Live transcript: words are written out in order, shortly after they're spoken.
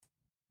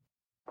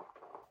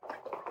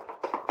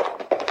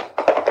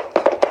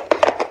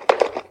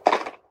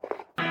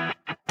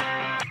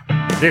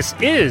This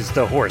is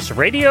the Horse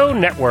Radio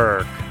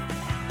Network.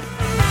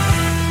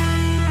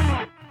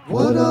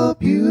 What a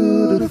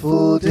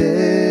beautiful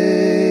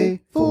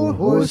day for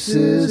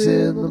horses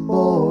in the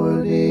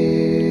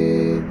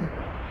morning.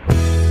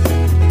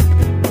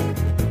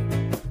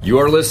 You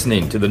are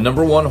listening to the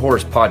 #1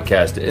 horse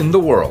podcast in the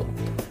world.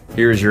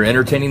 Here's your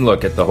entertaining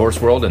look at the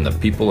horse world and the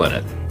people in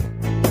it.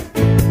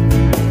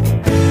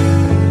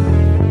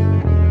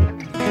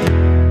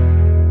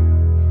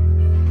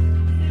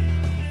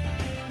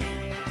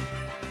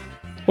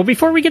 Well,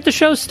 before we get the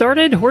show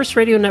started, Horse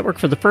Radio Network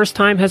for the first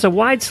time has a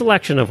wide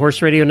selection of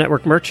Horse Radio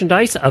Network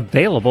merchandise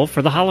available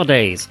for the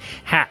holidays.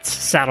 Hats,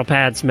 saddle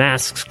pads,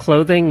 masks,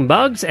 clothing,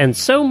 mugs, and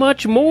so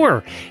much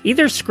more,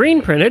 either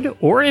screen printed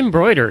or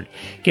embroidered.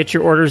 Get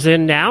your orders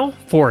in now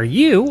for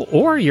you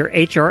or your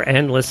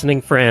HRN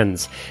listening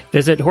friends.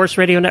 Visit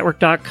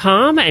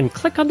horseradionetwork.com and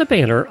click on the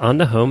banner on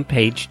the home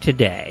page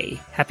today.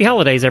 Happy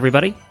holidays,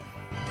 everybody.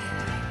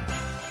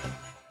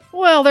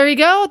 Well, there you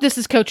go. This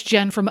is Coach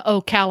Jen from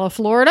Ocala,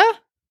 Florida.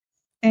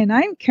 And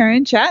I'm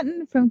Karen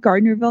Chatton from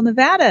Gardnerville,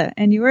 Nevada.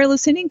 And you are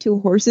listening to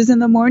Horses in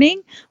the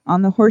Morning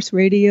on the Horse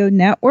Radio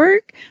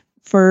Network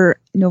for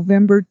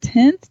November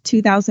 10th,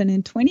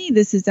 2020.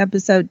 This is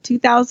episode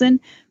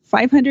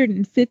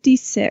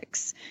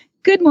 2556.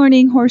 Good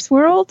morning, Horse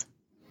World.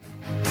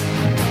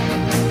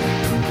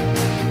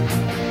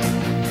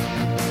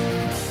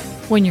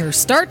 When your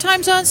start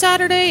time's on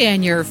Saturday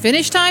and your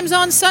finish time's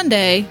on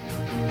Sunday,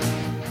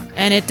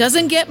 and it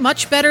doesn't get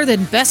much better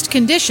than best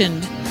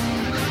conditioned,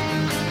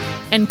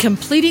 and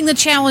completing the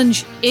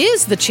challenge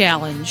is the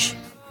challenge,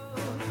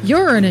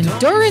 you're an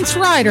endurance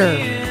rider.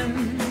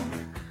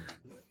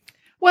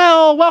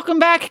 Well, welcome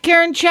back,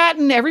 Karen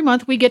Chatton. Every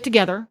month we get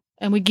together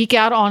and we geek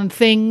out on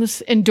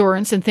things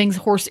endurance and things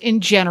horse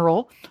in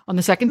general on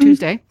the second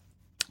Tuesday.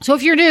 So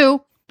if you're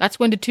new, that's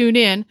when to tune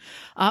in.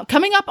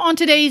 Coming up on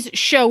today's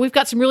show, we've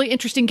got some really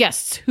interesting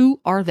guests.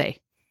 Who are they?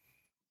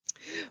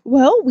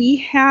 Well, we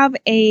have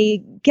a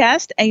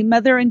guest, a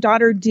mother and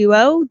daughter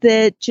duo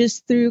that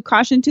just threw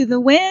caution to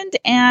the wind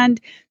and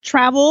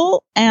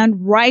travel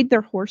and ride their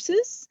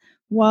horses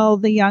while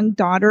the young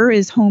daughter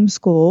is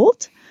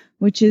homeschooled,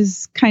 which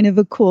is kind of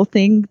a cool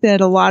thing that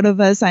a lot of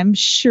us, I'm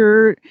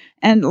sure,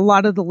 and a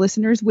lot of the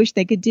listeners wish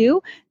they could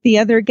do. The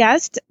other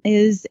guest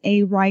is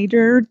a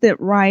rider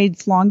that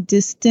rides long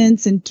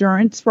distance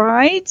endurance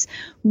rides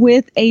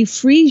with a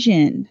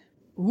Friesian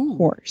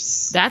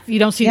horse. That you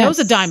don't see those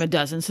a dime a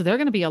dozen, so they're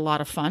going to be a lot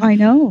of fun. I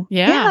know.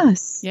 Yeah.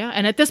 Yes. Yeah.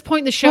 And at this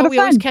point in the show, we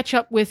always catch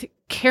up with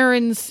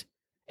Karen's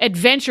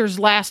adventures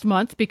last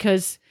month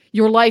because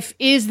your life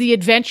is the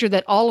adventure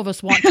that all of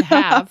us want to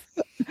have.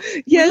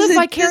 Yes, we live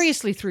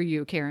vicariously through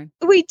you, Karen.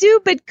 We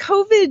do, but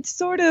COVID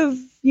sort of,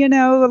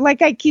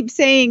 like I keep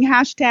saying,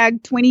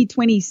 hashtag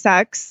 2020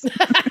 sucks.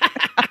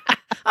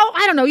 Oh,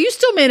 I don't know. You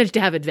still manage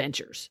to have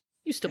adventures.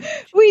 You still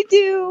manage. We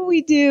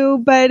do,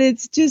 but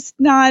it's just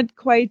not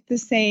quite the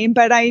same.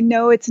 But I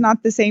know it's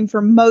not the same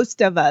for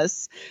most of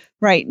us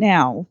right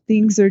now.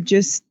 Things are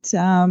just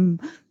kind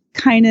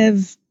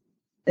of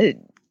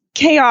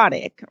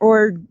chaotic,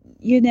 or,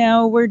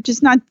 we're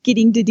just not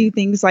getting to do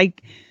things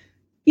like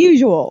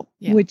usual.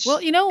 Yeah. Which, well,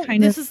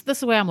 this is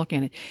the way I'm looking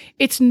at it.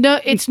 It's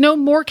no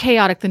more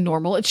chaotic than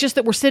normal. It's just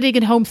that we're sitting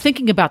at home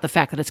thinking about the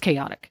fact that it's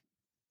chaotic.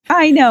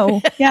 I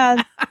know.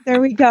 Yeah, there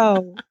we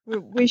go.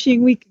 We're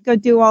wishing we could go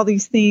do all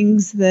these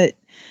things that,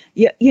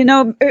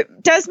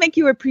 it does make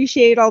you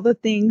appreciate all the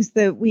things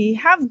that we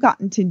have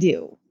gotten to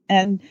do.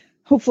 And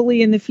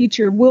hopefully in the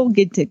future, we'll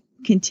get to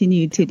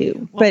continue to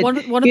do. Well,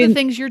 but one of the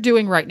things you're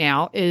doing right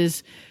now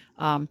is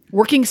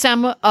working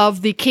some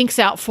of the kinks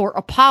out for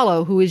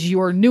Apollo, who is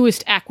your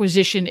newest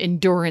acquisition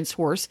endurance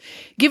horse.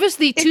 Give us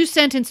the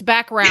 2-sentence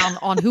background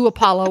on who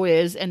Apollo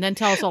is, and then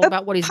tell us all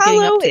about what he's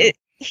getting up to.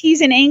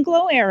 He's an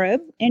Anglo-Arab,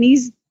 and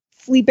he's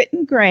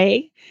flea-bitten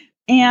gray,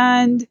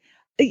 and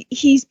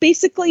he's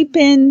basically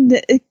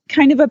been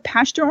kind of a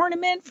pasture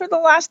ornament for the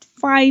last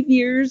 5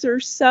 years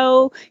or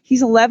so.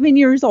 He's 11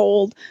 years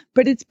old,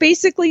 but it's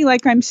basically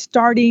like I'm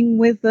starting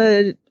with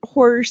a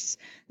horse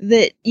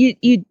that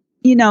you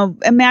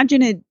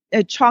imagine a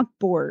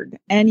chalkboard,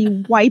 and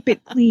you wipe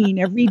it clean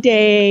every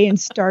day and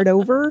start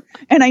over.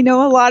 And I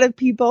know a lot of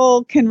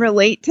people can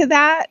relate to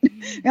that.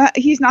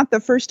 He's not the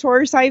first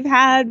horse I've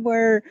had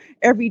where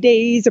every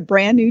day is a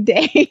brand new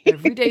day.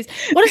 Every day.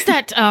 What is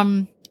that?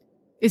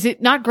 Is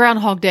it not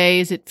Groundhog Day?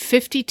 Is it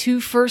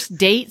 52 first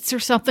dates or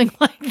something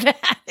like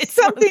that? It's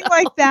something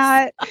like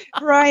that.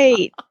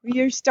 Right.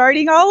 You're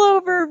starting all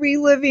over,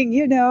 reliving,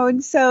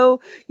 and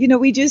so,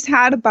 we just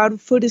had about a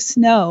foot of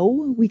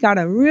snow. We got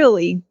a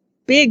really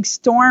big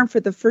storm for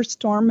the first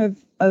storm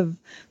of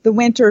the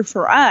winter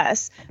for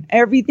us.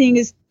 Everything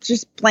is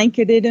just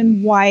blanketed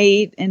in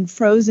white and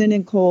frozen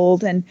and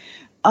cold. And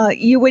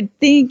you would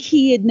think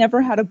he had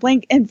never had a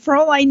blanket. And for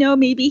all I know,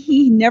 maybe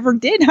he never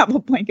did have a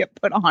blanket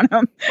put on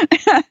him.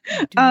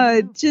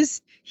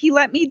 he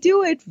let me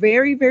do it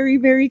very, very,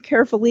 very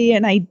carefully.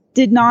 And I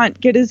did not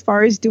get as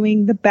far as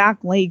doing the back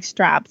leg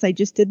straps. I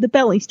just did the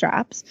belly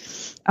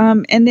straps.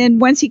 And then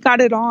once he got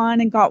it on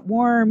and got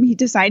warm, he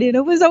decided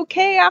it was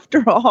okay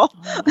after all.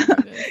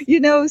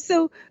 Oh,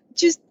 so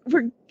just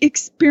we're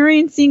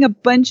experiencing a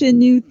bunch of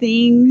new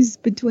things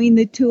between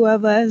the two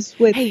of us.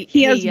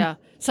 He has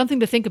something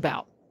to think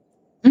about,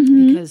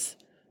 because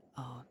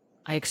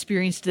I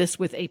experienced this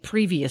with a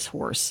previous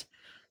horse.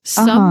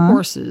 Some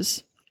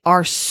horses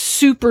are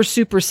super,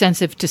 super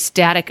sensitive to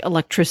static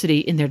electricity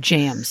in their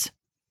jams.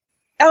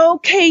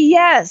 Okay,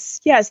 yes,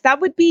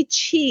 that would be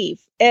Chief.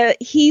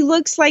 He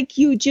looks like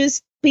you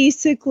just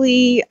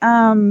basically,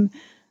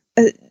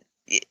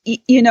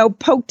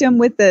 poked him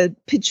with a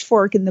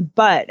pitchfork in the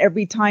butt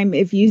every time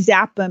if you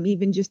zap him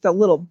even just a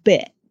little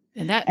bit.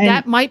 And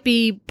that might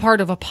be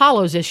part of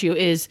Apollo's issue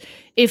is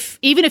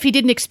even if he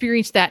didn't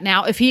experience that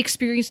now, if he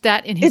experienced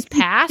that in his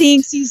past. He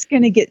thinks he's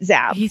going to get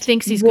zapped. He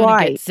thinks he's going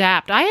to get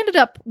zapped. I ended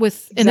up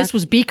with, and this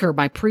was Beaker,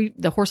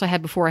 the horse I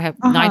had before I have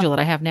Nigel that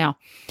I have now,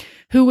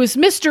 who was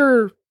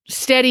Mr.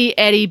 Steady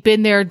Eddie,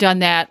 been there, done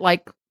that.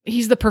 Like,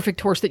 he's the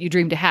perfect horse that you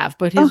dream to have.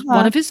 But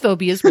one of his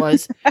phobias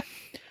was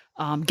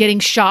getting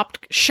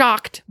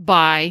shocked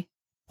by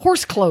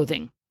horse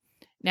clothing.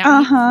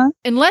 Now,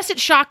 unless it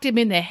shocked him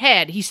in the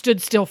head, he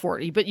stood still for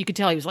it. But you could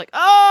tell he was like,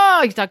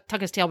 he tuck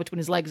his tail between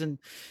his legs and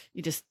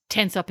you just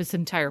tense up his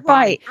entire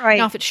body. Right.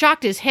 Now, if it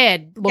shocked his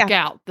head, look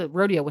out. The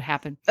rodeo would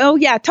happen. Oh,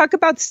 yeah. Talk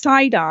about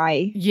side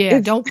eye. Yeah.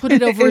 Don't put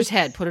it over his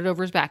head. Put it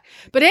over his back.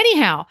 But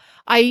anyhow,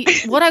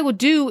 what I would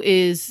do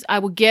is I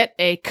would get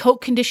a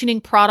coat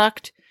conditioning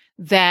product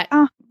that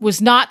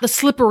was not the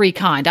slippery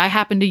kind. I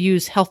happen to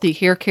use Healthy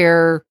Hair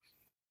Care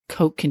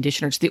coat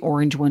conditioner. It's the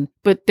orange one,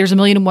 but there's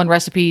 1,000,001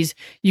 recipes.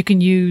 You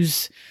can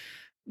use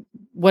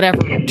whatever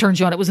turns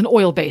you on. It was an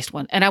oil-based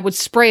one. And I would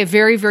spray a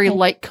very, very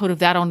light coat of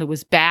that onto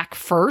his back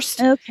first.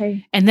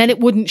 Okay. And then it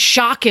wouldn't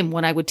shock him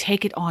when I would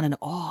take it on and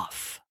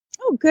off.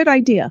 Oh, good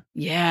idea.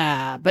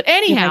 Yeah. But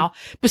anyhow,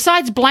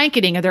 besides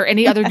blanketing, are there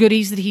any other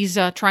goodies that he's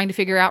trying to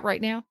figure out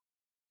right now?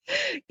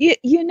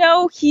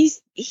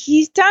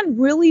 He's done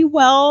really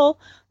well.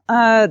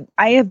 I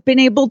have been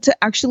able to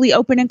actually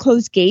open and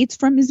close gates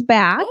from his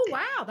back. Oh,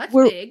 wow. That's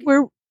big.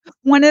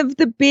 One of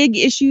the big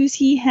issues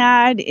he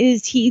had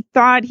is he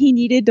thought he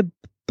needed to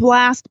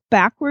blast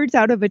backwards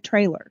out of a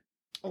trailer.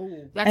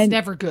 Oh, that's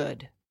never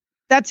good.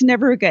 That's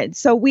never good.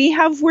 So we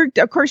have worked,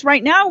 of course,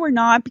 right now we're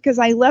not, because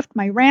I left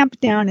my ramp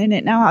down and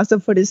it now has a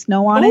foot of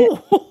snow on it.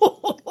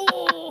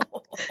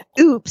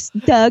 Oops,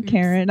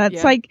 Karen.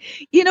 That's like,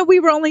 we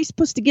were only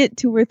supposed to get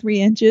 2 or 3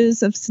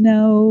 inches of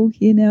snow.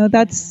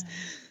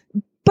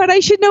 But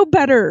I should know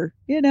better.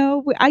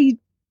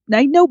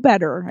 I know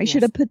better. I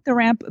should have put the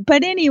ramp.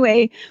 But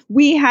anyway,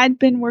 we had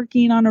been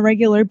working on a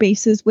regular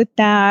basis with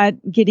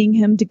that, getting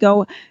him to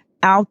go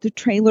out the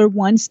trailer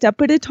one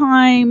step at a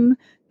time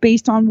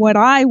based on what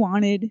I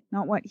wanted,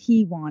 not what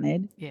he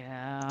wanted.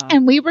 Yeah.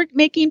 And we were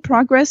making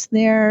progress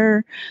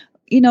there.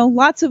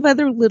 Lots of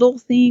other little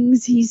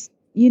things. He's,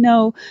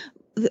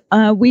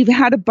 we've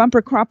had a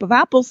bumper crop of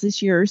apples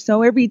this year.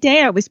 So every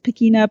day I was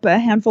picking up a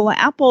handful of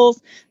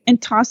apples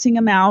and tossing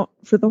them out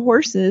for the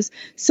horses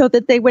so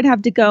that they would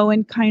have to go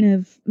and kind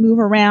of move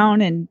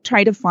around and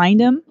try to find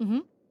them. Mm-hmm.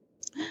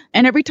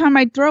 And every time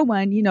I'd throw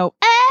one, He thought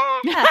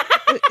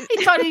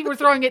you were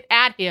throwing it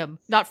at him,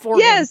 not for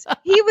him. Yes,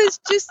 he was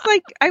just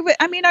like, I would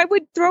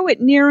throw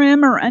it near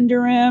him or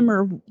under him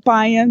or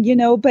by him,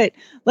 but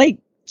like,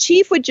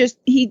 Chief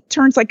he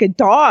turns like a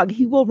dog.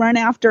 He will run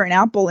after an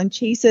apple and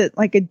chase it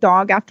like a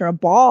dog after a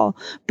ball.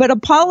 But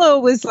Apollo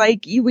was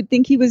like, you would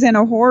think he was in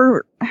a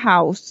horror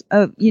house,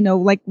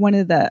 like one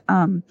of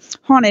the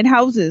haunted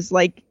houses.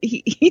 Like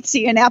he'd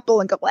see an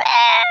apple and go,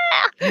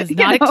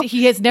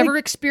 he has never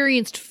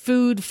experienced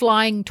food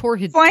flying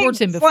towards him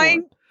before.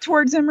 Flying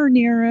towards him or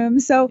near him.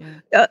 So,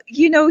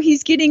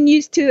 he's getting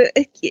used to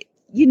it.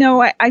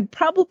 I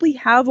probably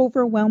have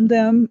overwhelmed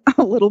him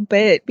a little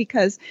bit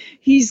because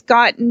he's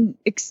gotten,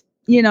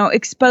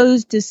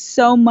 exposed to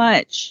so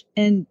much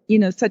in,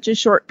 such a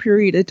short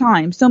period of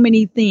time, so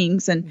many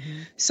things and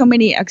so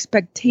many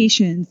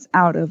expectations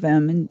out of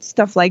him and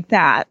stuff like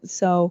that.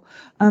 So,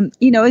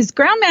 his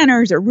ground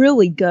manners are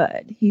really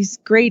good. He's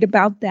great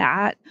about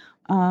that.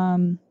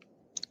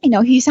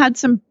 He's had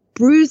some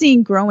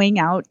bruising growing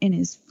out in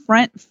his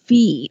front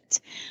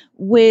feet,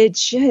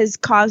 which has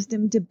caused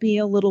him to be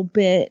a little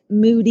bit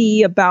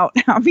moody about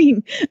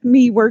having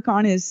me work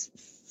on his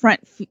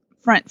front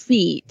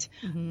feet.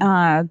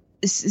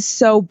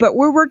 Mm-hmm. But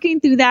we're working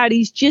through that.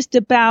 He's just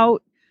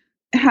about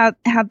had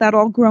that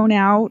all grown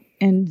out.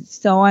 And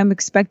so I'm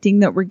expecting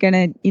that we're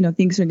going to,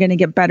 things are going to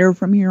get better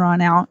from here on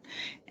out.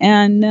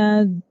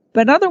 And,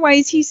 but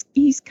otherwise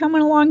he's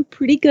coming along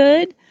pretty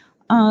good.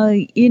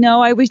 I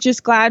was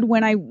just glad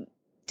when I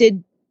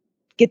did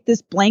get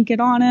this blanket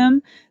on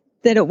him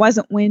that it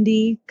wasn't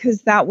windy,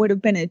 because that would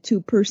have been a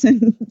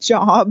 2-person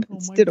job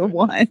instead of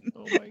one.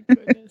 Oh my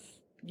goodness.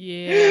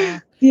 Yeah.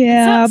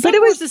 Yeah, Some but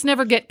it was horses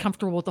never get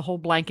comfortable with the whole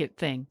blanket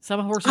thing. Some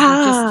horses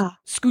are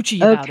just scoochy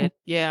about it.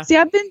 Yeah. See,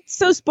 I've been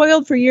so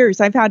spoiled for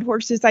years. I've had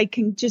horses I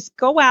can just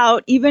go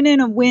out, even in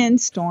a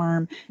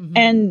windstorm,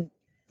 and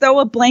throw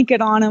a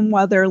blanket on them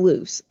while they're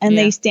loose, and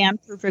they stand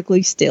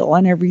perfectly still,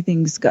 and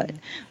everything's good.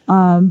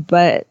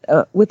 But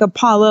with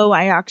Apollo,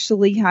 I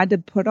actually had to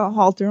put a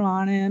halter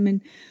on him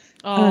and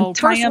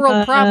first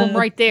world problem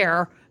right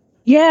there.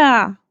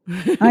 Yeah,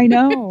 I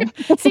know.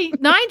 See,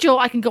 Nigel,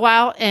 I can go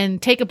out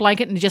and take a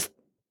blanket and just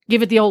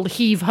give it the old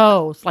heave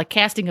ho, like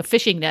casting a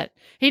fishing net.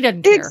 He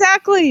doesn't care.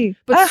 Exactly.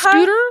 But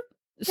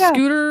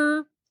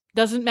Scooter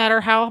doesn't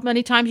matter how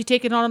many times you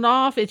take it on and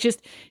off. It's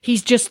just,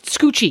 he's just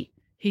scoochy.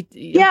 He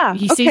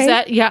sees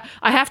that. Yeah.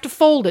 I have to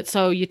fold it.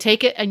 So you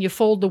take it and you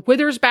fold the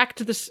withers back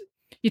to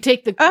you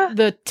take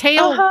the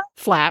tail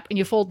flap and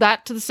you fold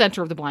that to the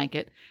center of the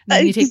blanket. And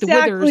then you take the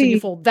withers and you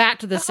fold that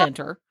to the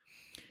center.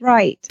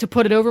 Right. To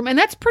put it over him. And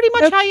that's pretty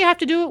much how you have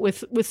to do it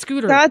with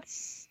Scooter.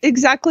 That's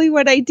exactly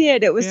what I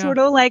did. It was sort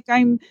of like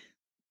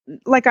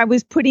I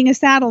was putting a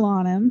saddle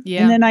on him.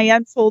 Yeah. And then I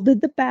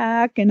unfolded the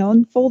back and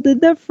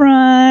unfolded the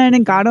front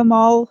and got him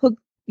all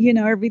hooked,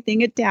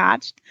 everything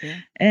attached. Yeah.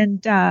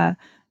 And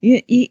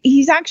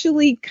he's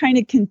actually kind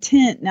of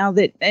content now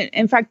that,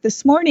 in fact,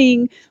 this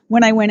morning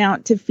when I went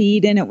out to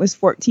feed and it was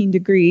 14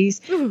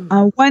 degrees,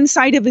 one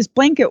side of his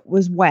blanket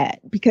was wet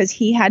because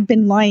he had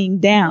been lying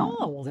down.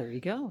 Oh, well, there you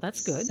go.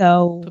 That's good.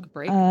 So, took a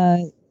break.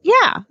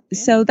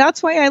 So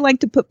that's why I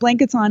like to put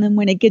blankets on him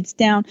when it gets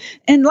down.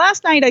 And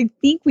last night, I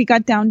think we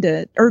got down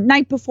to, or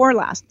night before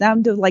last,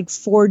 down to like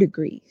 4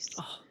 degrees.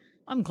 Oh,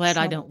 I'm glad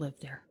I don't live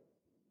there.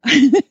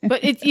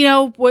 But it's,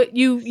 what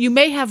you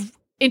may have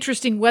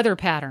interesting weather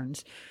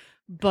patterns,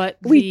 but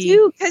we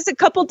do, because a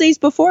couple days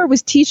before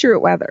was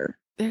t-shirt weather.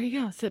 There you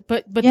go. So,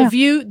 but the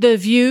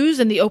views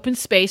and the open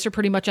space are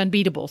pretty much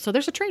unbeatable. So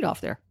there's a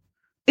trade-off there.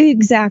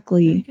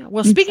 Exactly.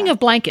 Well, speaking of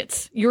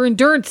blankets, your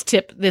endurance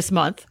tip this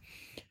month,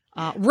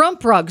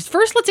 rump rugs.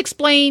 First, let's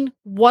explain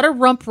what a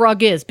rump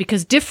rug is,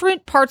 because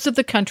different parts of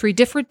the country,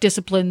 different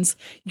disciplines,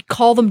 you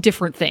call them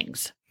different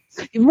things.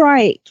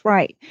 Right.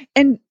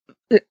 And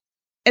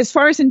as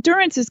far as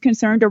endurance is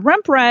concerned, a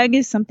rump rug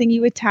is something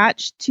you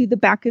attach to the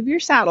back of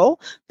your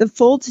saddle that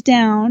folds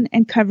down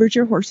and covers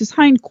your horse's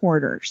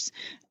hindquarters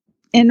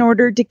in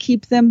order to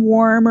keep them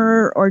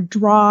warmer or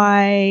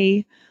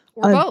dry.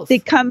 Or both.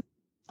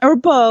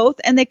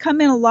 And they come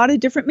in a lot of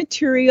different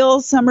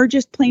materials. Some are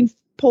just plain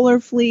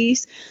polar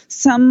fleece.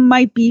 Some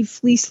might be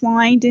fleece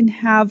lined and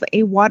have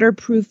a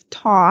waterproof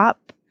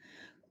top,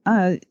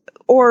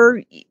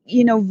 or,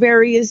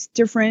 various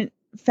different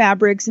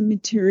fabrics and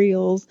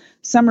materials.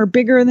 Some are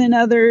bigger than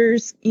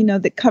others,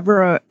 that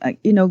cover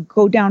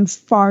go down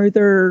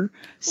farther.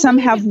 Some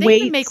have weights. They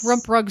even make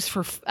rump rugs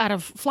out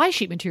of fly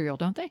sheet material,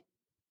 don't they?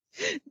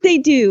 They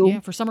do. Yeah,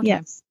 for summertime.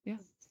 Yes.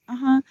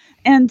 Yeah.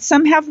 And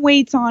some have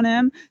weights on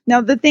them.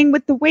 Now, the thing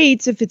with the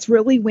weights, if it's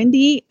really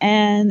windy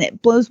and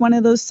it blows one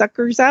of those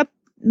suckers up,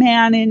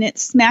 man, and it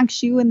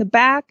smacks you in the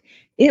back,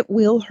 it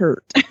will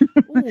hurt.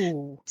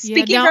 Ooh,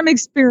 Speaking from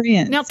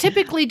experience. Now,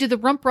 typically, do the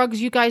rump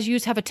rugs you guys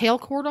use have a tail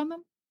cord on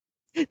them?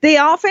 They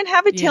often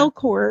have a tail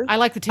cord. I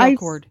like the tail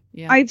cord.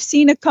 Yeah. I've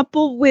seen a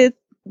couple with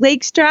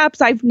leg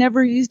straps. I've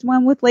never used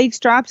one with leg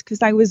straps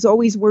because I was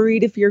always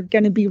worried if you're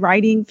going to be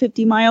riding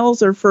 50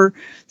 miles or for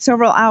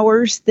several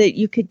hours that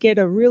you could get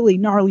a really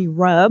gnarly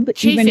rub.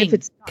 Chafing even if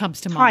it's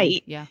comes to tight.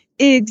 Mind. Yeah.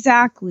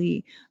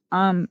 Exactly.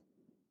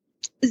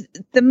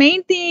 The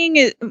main thing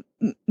is,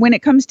 when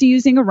it comes to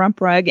using a rump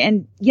rug,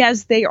 and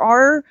yes, they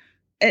are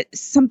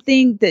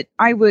something that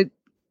I would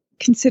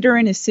consider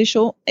an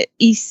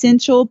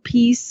essential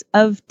piece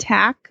of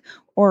tack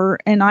or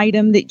an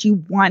item that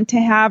you want to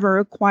have or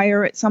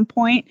acquire at some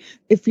point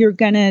if you're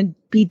going to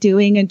be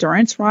doing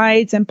endurance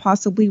rides and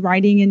possibly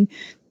riding in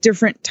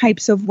different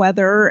types of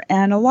weather.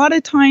 And a lot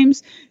of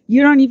times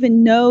you don't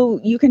even know,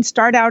 you can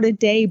start out a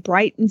day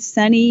bright and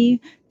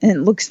sunny and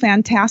it looks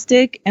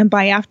fantastic, and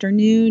by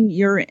afternoon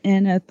you're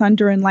in a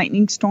thunder and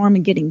lightning storm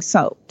and getting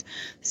soaked.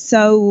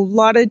 So a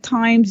lot of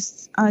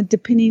times,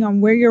 depending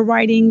on where you're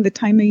riding, the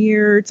time of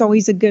year, it's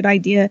always a good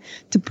idea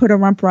to put a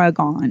rump rug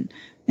on.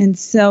 And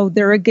so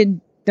they're a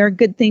good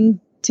thing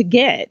to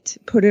get.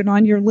 Put it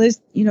on your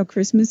list.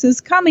 Christmas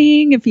is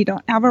coming. If you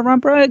don't have a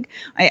rump rug,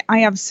 I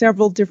have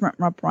several different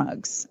rump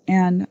rugs,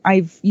 and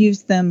I've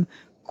used them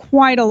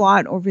quite a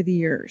lot over the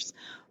years.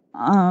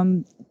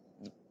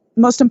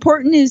 Most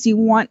important is you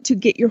want to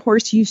get your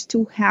horse used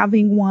to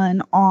having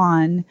one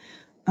on,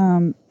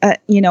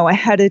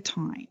 ahead of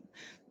time.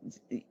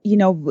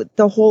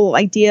 The whole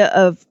idea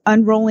of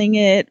unrolling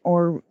it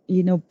or,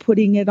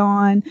 putting it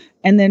on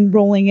and then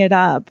rolling it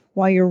up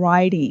while you're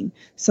riding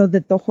so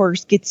that the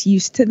horse gets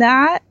used to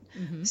that.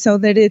 Mm-hmm. So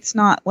that it's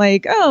not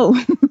like,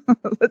 oh,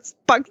 let's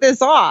buck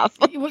this off.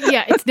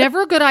 Yeah, it's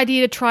never a good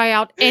idea to try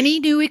out any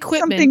new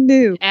equipment Something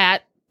new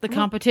at the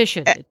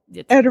competition. At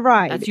a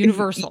ride. That's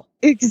universal.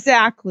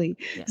 Exactly.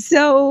 Yeah.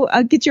 So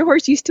get your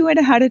horse used to it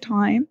ahead of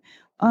time.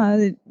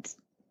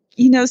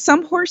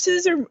 Some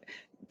horses are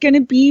going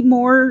to be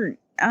more,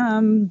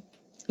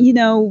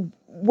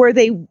 where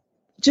they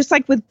just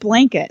like with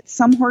blankets,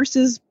 some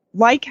horses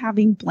like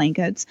having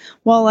blankets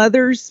while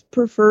others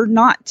prefer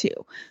not to.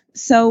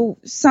 So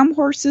some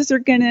horses are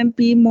going to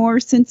be more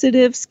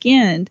sensitive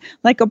skinned.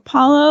 Like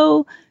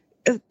Apollo,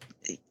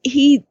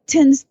 he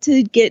tends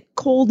to get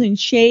cold and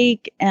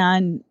shake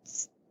and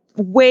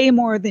way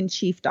more than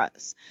Chief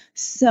does.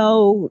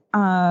 So,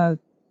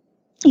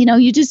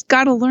 you just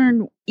got to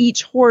learn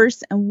each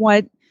horse and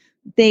what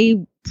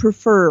they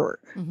prefer.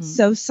 Mm-hmm.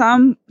 So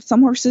some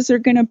horses are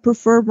going to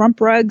prefer rump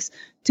rugs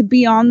to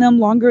be on them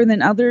longer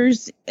than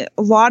others.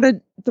 A lot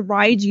of the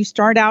rides, you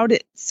start out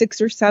at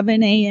 6 or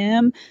 7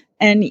 a.m.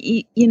 And,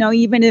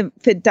 even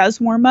if it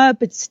does warm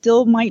up, it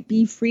still might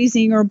be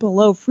freezing or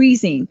below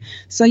freezing.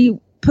 So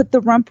you put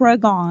the rump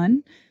rug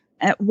on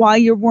while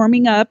you're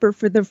warming up or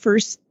for the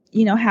first,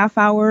 half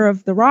hour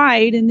of the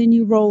ride, and then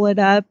you roll it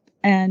up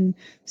and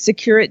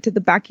secure it to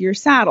the back of your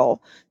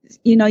saddle.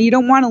 You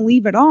don't want to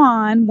leave it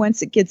on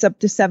once it gets up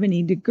to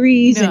 70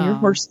 degrees and your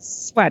horse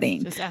is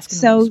sweating. Just asking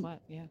them to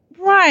sweat, yeah.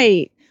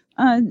 Right.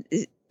 And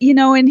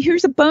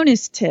here's a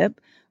bonus tip.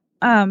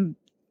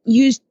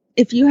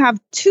 If you have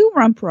 2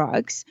 rump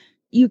rugs,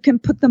 you can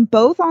put them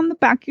both on the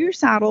back of your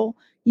saddle,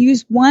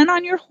 use one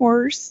on your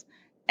horse.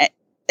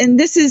 And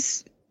this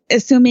is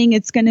assuming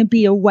it's going to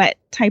be a wet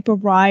type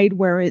of ride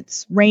where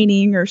it's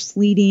raining or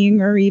sleeting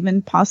or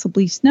even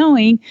possibly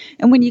snowing.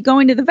 And when you go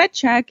into the vet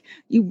check,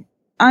 you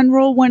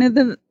unroll one of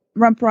the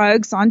rump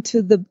rugs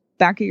onto the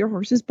back of your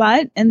horse's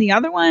butt, and the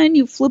other one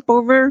you flip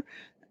over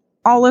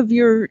all of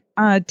your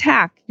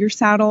tack, your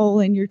saddle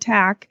and your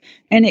tack,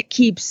 and it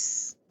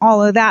keeps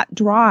all of that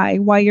dry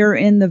while you're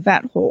in the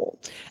vet hole.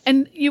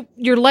 And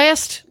your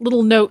last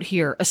little note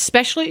here,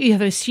 especially you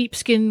have a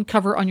sheepskin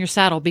cover on your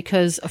saddle,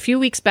 because a few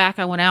weeks back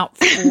I went out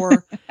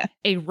for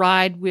a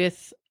ride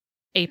with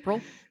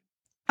April.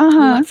 We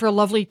went for a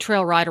lovely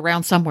trail ride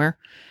around somewhere,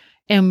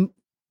 and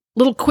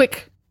little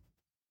quick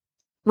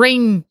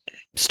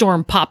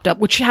rainstorm popped up,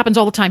 which happens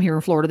all the time here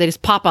in Florida. They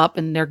just pop up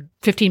and they're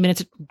 15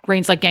 minutes, it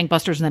rains like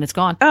gangbusters, and then it's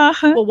gone.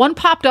 Well, one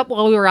popped up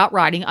while we were out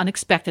riding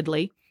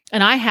unexpectedly,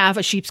 and I have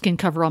a sheepskin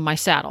cover on my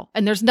saddle,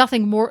 and there's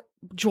nothing more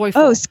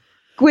joyful. Oh,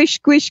 squish,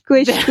 squish,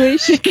 squish,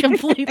 squish.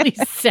 Completely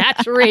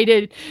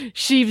saturated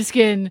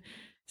sheepskin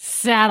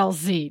saddle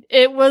seat.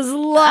 It was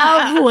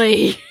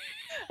lovely.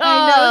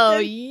 I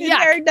know.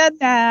 I've done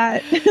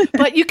that.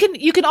 But you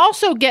can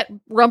also get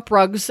rump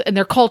rugs, and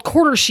they're called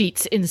quarter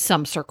sheets in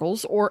some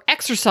circles, or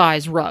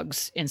exercise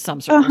rugs in some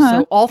circles.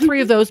 So all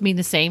 3 of those mean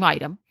the same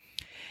item.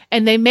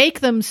 And they make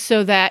them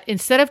so that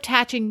instead of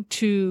attaching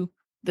to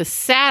the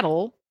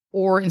saddle,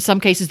 or in some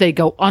cases they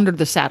go under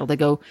the saddle, they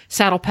go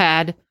saddle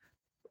pad,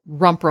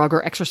 rump rug,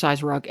 or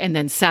exercise rug, and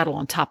then saddle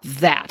on top of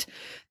that.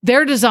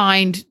 They're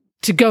designed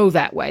to go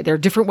that way. There are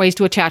different ways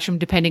to attach them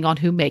depending on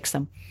who makes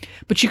them.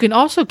 But you can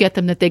also get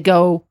them that they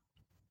go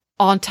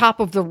on top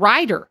of the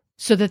rider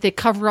so that they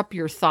cover up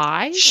your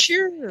thighs.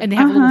 Sure. And they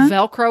have a little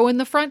Velcro in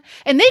the front.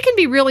 And they can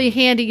be really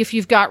handy if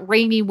you've got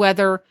rainy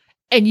weather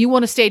and you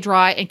want to stay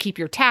dry and keep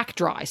your tack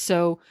dry.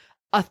 So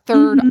a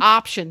third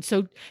option.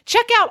 So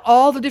check out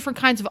all the different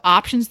kinds of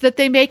options that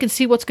they make and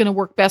see what's going to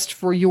work best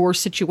for your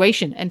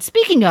situation. And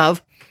speaking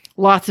of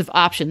lots of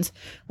options,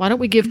 why don't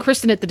we give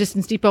Kristen at the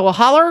Distance Depot a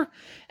holler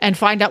and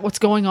find out what's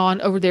going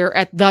on over there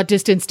at the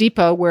Distance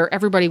Depot, where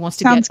everybody wants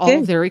to get all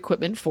of their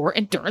equipment for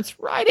endurance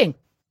riding.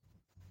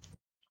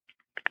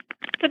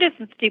 The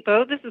Distance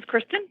Depot, this is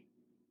Kristen.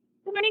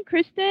 Good morning,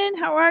 Kristen.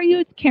 How are you?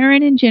 It's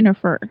Karen and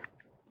Jennifer.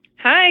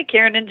 Hi,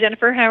 Karen and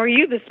Jennifer. How are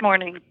you this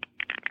morning?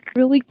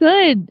 Really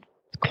good.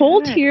 It's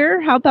cold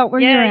here. How about where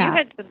you're at? Yeah, you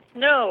had some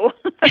snow.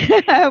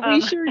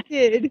 We sure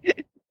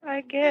did.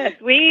 I guess.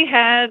 We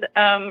had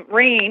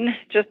rain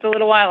just a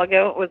little while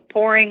ago. It was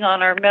pouring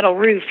on our metal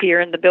roof here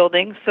in the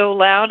building, so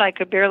loud I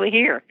could barely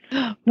hear.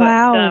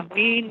 Wow. But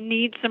we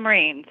need some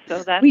rain,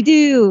 so that's we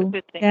do. a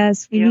good thing.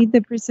 Yes, we need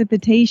the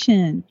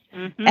precipitation.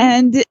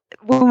 And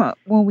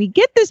when we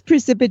get this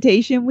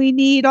precipitation, we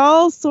need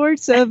all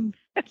sorts of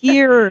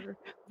gear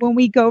when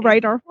we go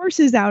ride our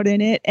horses out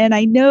in it. And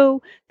I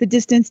know the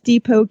Distance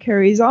Depot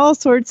carries all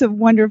sorts of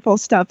wonderful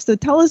stuff. So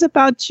tell us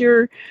about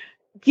your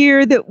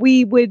gear that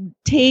we would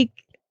take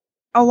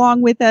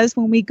along with us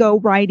when we go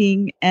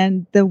riding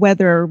and the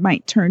weather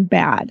might turn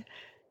bad.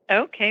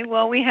 Okay,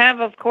 well, we have,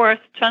 of course,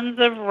 tons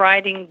of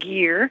riding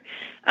gear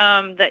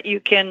that you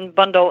can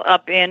bundle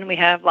up in. We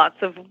have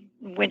lots of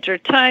winter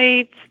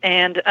tights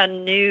and a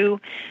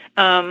new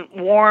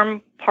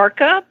warm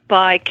parka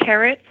by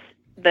Carrots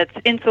that's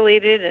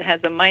insulated. It has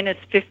a minus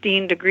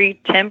 15 degree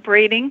temp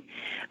rating.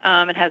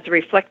 It has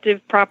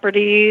reflective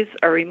properties,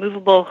 a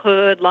removable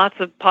hood, lots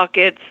of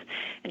pockets,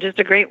 and just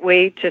a great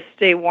way to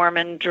stay warm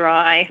and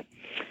dry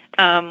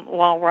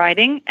while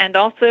riding. And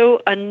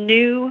also a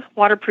new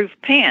waterproof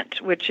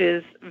pant, which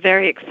is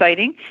very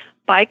exciting,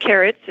 by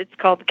Carrots. It's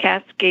called the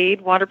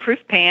Cascade Waterproof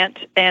Pant,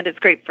 and it's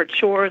great for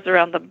chores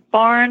around the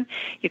barn.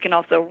 You can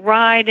also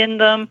ride in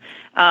them.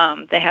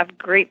 They have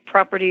great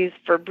properties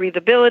for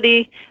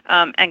breathability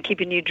and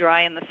keeping you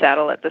dry in the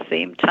saddle at the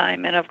same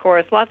time. And, of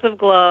course, lots of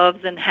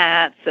gloves and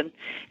hats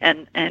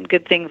and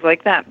good things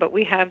like that. But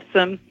we have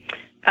some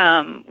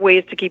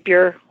ways to keep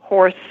your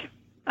horse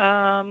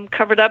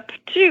covered up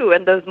too,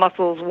 and those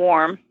muscles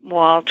warm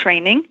while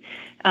training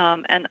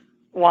and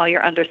while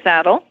you're under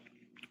saddle.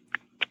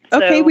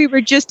 Okay, So, we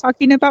were just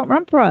talking about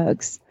rump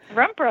rugs.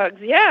 rump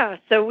rugs, yeah.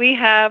 So we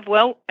have,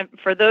 well,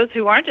 for those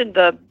who aren't in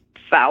the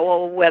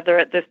foul weather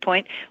at this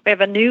point, we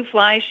have a new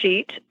fly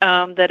sheet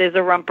that is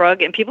a rump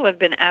rug, and people have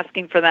been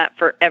asking for that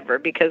forever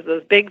because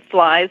those big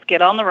flies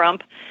get on the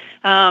rump.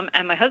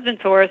 And my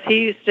husband's horse, he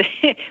used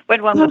to,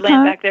 when one would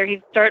land back there,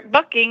 he'd start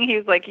bucking. He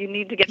was like, you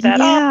need to get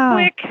that off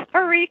quick,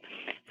 hurry.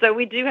 So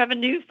we do have a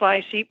new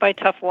fly sheet by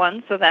Tough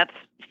One, so that's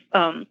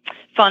fun,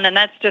 and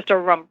that's just a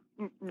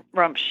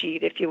rump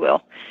sheet, if you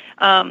will.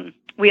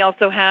 We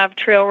also have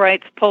Trail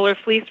Right's Polar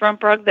Fleece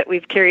rump rug that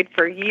we've carried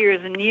for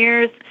years and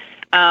years.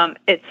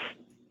 It's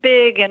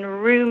big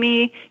and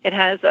roomy. It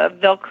has a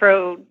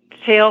Velcro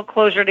tail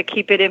closure to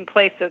keep it in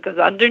place, so it goes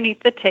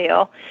underneath the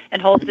tail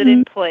and holds it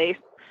in place.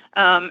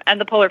 And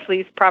the Polar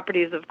Fleece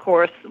properties, of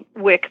course,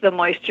 wick the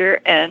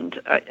moisture and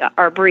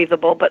are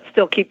breathable, but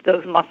still keep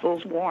those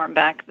muscles warm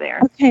back there.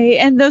 Okay,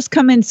 and those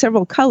come in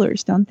several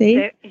colors, don't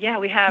they? Yeah,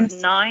 we have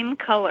 9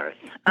 colors.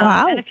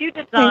 Wow. And a few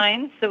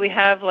designs. So we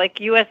have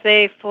like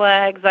USA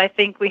flags, I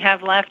think we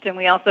have left, and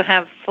we also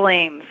have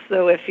flames.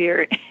 So if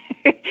you're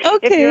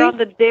if you're on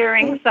the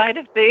daring side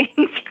of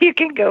things, you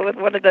can go with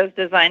one of those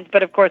designs.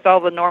 But of course,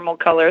 all the normal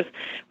colors: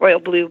 royal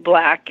blue,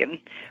 black, and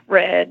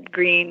red,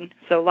 green.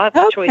 So lots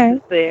of choices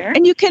there.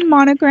 And you can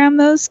monogram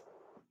those?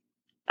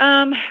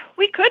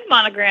 We could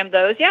monogram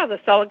those. Yeah,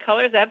 the solid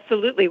colors,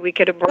 absolutely. We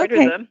could embroider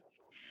them.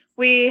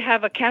 We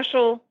have a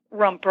casual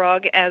rump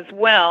rug as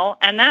well,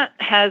 and that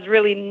has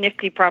really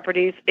nifty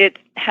properties. It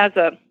has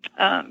a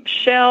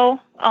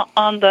shell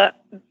on the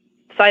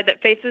side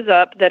that faces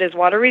up that is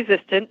water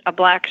resistant, a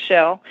black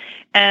shell,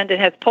 and it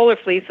has Polar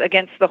Fleece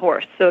against the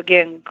horse. So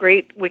again,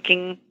 great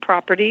wicking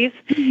properties.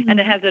 And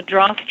it has a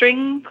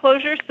drawstring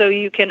closure, so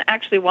you can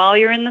actually, while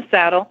you're in the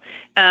saddle,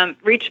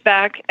 reach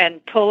back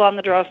and pull on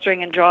the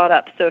drawstring and draw it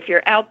up. So if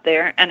you're out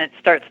there and it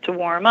starts to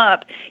warm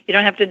up, you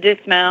don't have to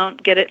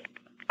dismount, get it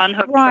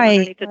unhooked from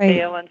underneath the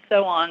tail, and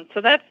so on.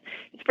 So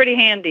it's pretty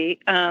handy.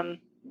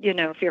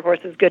 If your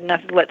horse is good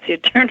enough, it lets you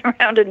turn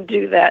around and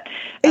do that.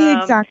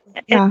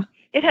 Exactly.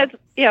 It has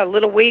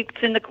little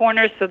weights in the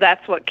corners, so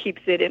that's what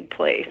keeps it in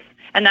place.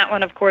 And that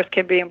one, of course,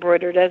 can be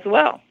embroidered as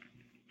well.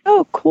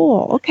 Oh,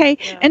 cool. Okay.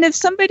 Yeah. And if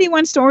somebody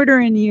wants to order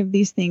any of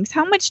these things,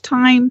 how much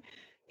time?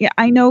 Yeah,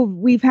 I know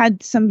we've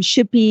had some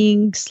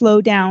shipping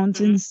slowdowns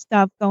and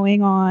stuff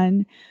going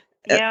on.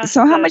 Yeah,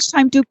 so how much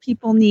time do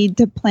people need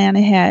to plan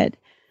ahead?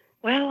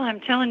 Well, I'm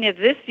telling you,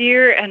 this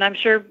year, and I'm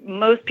sure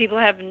most people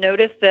have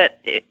noticed that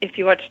if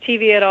you watch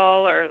TV at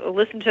all or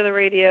listen to the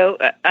radio,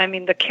 I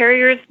mean, the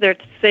carriers, they're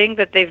saying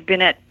that they've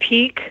been at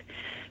peak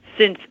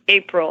since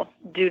April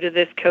due to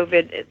this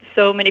COVID.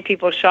 So many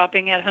people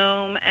shopping at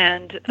home,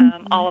 and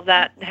all of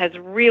that has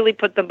really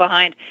put them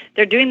behind.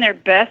 They're doing their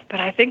best,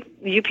 but I think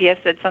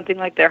UPS said something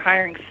like they're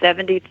hiring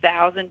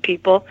 70,000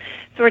 people.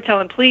 So we're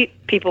telling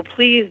people,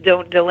 please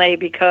don't delay,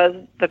 because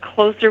the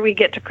closer we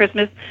get to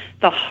Christmas,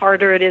 the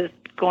harder it is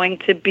going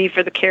to be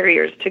for the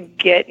carriers to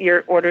get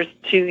your orders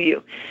to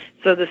you.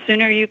 So the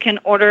sooner you can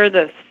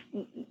order,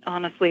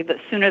 honestly, the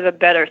sooner the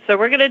better. So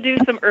we're going to do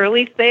some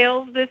early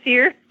sales this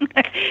year,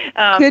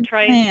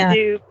 trying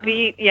to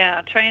beat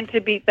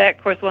that.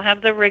 Of course, we'll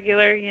have the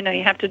regular, you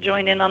have to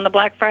join in on the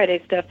Black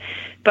Friday stuff.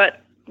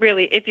 But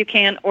really, if you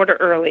can, order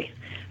early.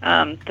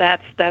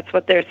 That's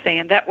what they're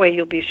saying. That way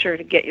you'll be sure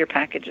to get your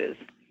packages.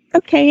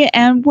 Okay,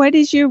 and what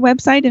is your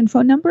website and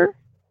phone number?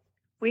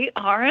 We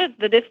are at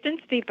The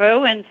Distance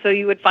Depot, and so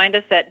you would find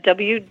us at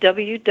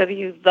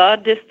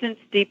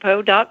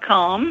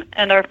www.thedistancedepot.com,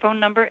 and our phone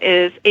number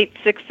is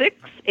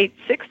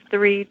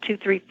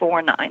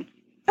 866-863-2349.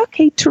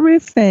 Okay,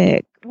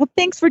 terrific. Well,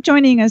 thanks for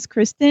joining us,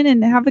 Kristen,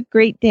 and have a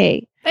great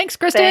day. Thanks,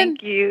 Kristen.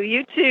 Thank you.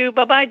 You too.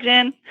 Bye-bye,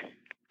 Jen.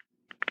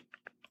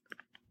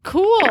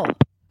 Cool.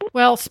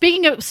 Well,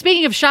 speaking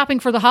of shopping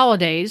for the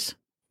holidays,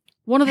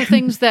 one of the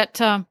things that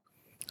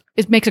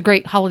makes a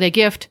great holiday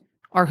gift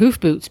are hoof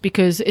boots,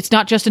 because it's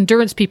not just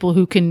endurance people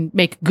who can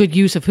make good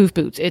use of hoof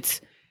boots.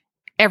 It's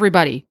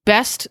everybody.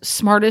 Best,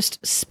 smartest,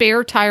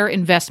 spare tire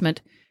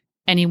investment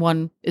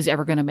anyone is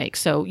ever going to make.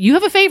 So you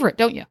have a favorite,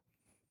 don't you?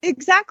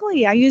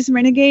 Exactly. I use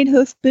Renegade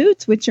hoof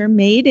boots, which are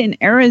made in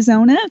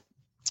Arizona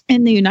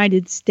in the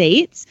United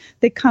States.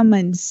 They come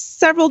in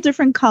several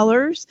different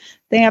colors.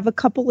 They have a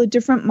couple of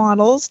different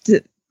models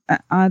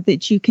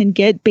that you can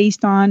get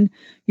based on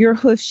your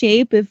hoof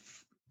shape. If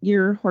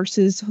your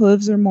horse's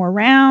hooves are more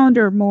round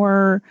or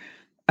more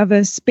of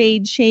a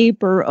spade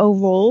shape or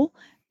oval.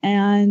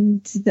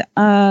 And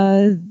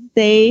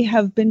they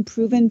have been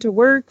proven to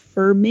work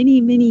for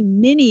many, many,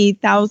 many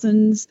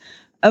thousands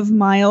of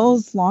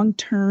miles long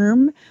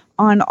term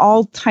on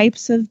all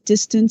types of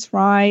distance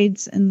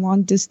rides and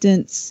long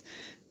distance,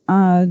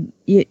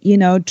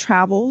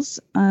 travels.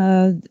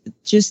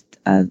 Just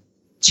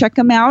check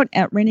them out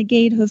at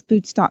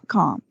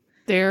renegadehoofboots.com.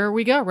 There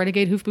we go,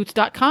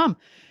 renegadehoofboots.com.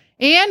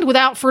 And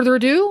without further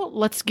ado,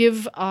 let's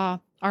give our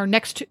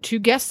next two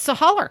guests a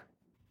holler.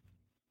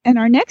 And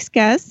our next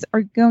guests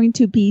are going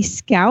to be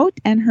Scout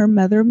and her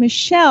mother,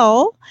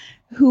 Michelle,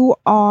 who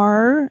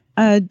are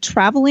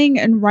traveling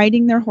and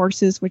riding their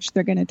horses, which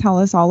they're going to tell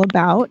us all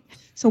about.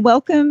 So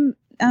welcome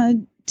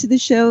to the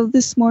show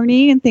this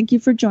morning, and thank you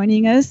for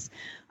joining us.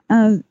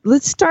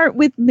 Let's start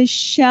with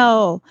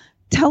Michelle.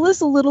 Tell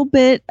us a little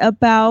bit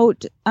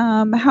about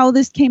how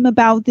this came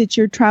about that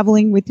you're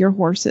traveling with your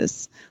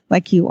horses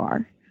like you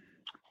are.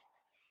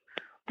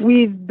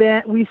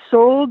 We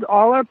sold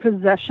all our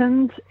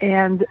possessions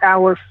and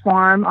our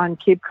farm on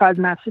Cape Cod,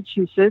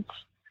 Massachusetts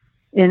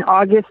in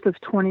August of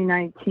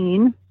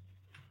 2019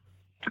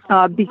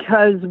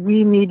 because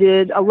we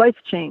needed a life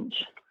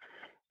change.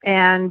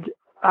 And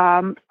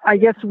I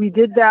guess we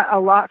did that a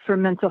lot for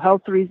mental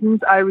health reasons.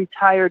 I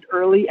retired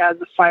early as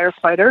a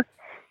firefighter,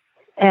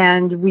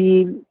 and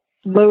we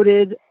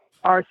loaded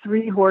our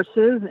 3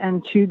 horses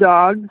and 2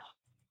 dogs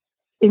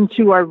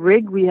into our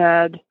rig. We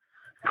had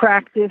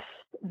practiced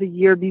the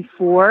year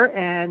before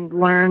and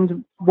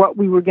learned what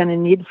we were going to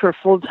need for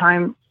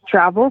full-time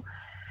travel.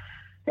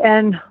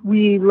 And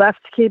we left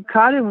Cape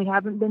Cod and we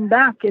haven't been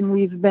back. And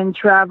we've been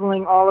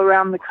traveling all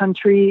around the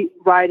country,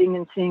 riding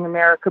and seeing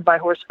America by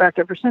horseback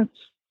ever since.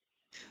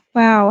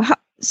 Wow.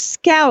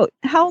 Scout,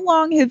 how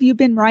long have you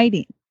been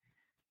riding?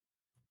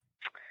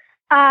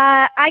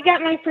 I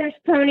got my first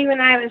pony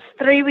when I was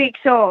 3 weeks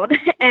old.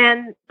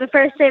 And the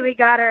first day we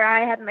got her,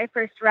 I had my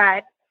first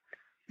ride.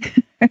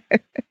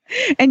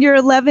 And you're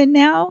 11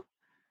 now?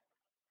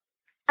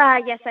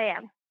 Yes, I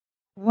am.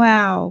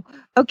 Wow.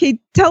 Okay,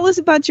 tell us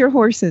about your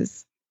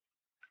horses.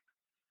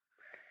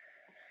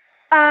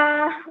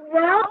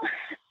 Well,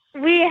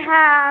 we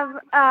have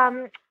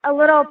a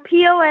little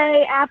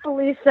POA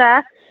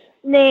Appaloosa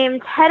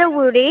named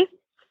Hedawooty.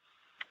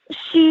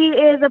 She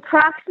is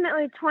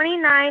approximately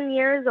 29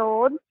 years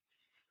old.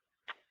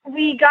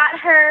 We got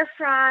her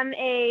from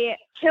a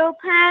kill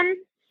pen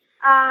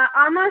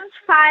almost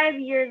 5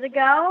 years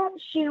ago.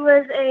 She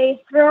was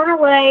a thrown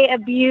away,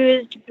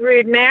 abused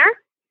broodmare.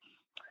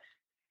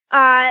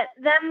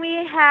 Then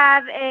we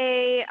have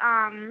a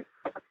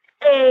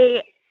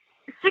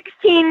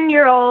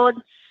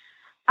 16-year-old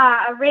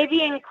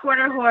Arabian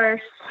quarter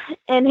horse,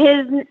 and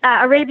his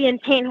Arabian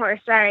paint horse,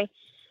 sorry,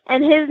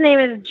 and his name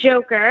is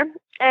Joker.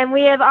 And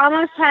we have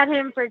almost had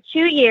him for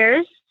 2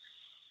 years.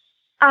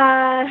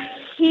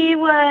 He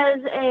was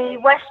a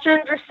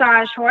Western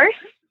dressage horse.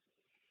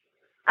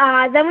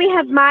 Then we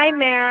have my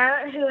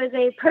mare, who is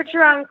a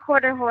Percheron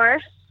quarter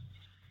horse,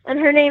 and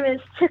her name is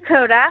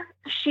Dakota.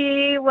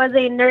 She was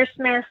a nurse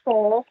mare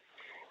foal.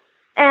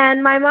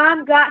 And my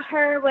mom got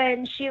her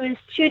when she was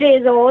 2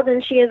 days old,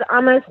 and she is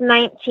almost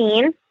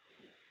 19.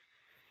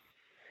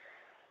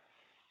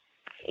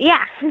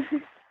 Yeah.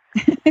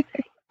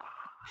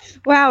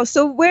 Wow.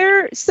 So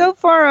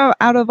far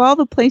out of all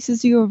the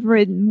places you have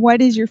ridden,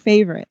 what is your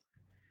favorite?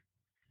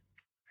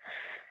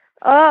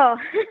 Oh,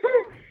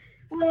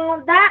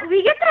 well,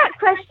 we get that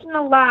question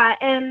a lot,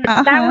 and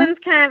that one's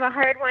kind of a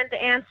hard one to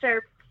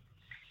answer.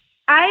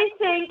 I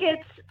think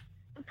it's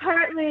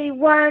partly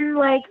one,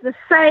 like the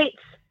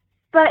sights,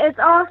 but it's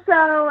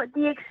also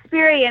the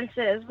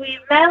experiences. We've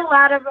met a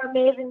lot of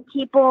amazing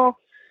people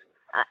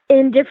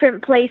in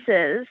different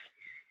places.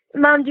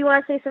 Mom, do you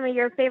want to say some of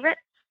your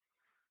favorites?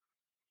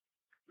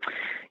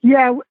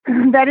 Yeah,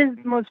 that is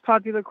the most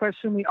popular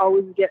question we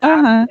always get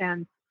asked.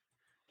 And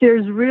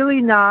there's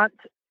really not,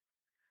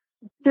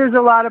 there's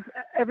a lot of,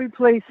 every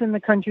place in the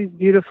country is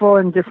beautiful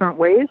in different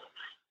ways,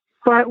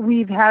 but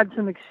we've had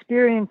some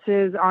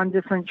experiences on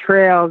different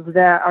trails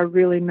that are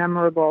really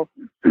memorable.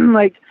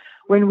 Like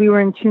when we were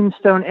in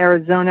Tombstone,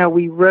 Arizona,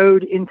 we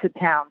rode into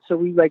town. So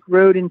we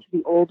rode into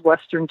the old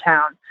Western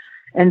town,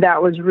 and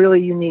that was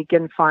really unique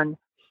and fun.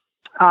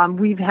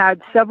 We've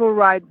had several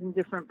rides in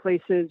different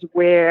places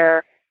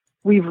where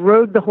we've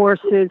rode the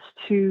horses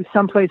to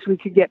someplace we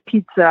could get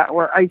pizza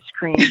or ice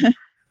cream,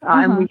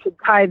 and we could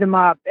tie them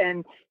up.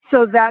 And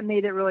so that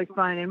made it really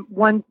fun.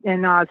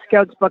 And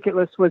Scout's bucket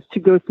list was to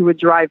go through a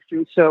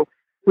drive-through. So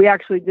we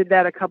actually did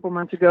that a couple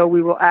months ago.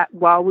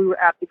 While we were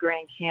at the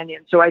Grand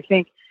Canyon. So I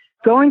think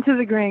going to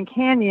the Grand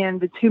Canyon,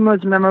 the 2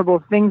 most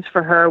memorable things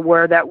for her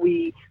were that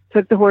we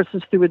took the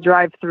horses through a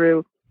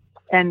drive-through,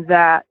 and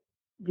that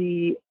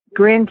the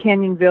Grand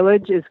Canyon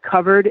Village is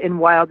covered in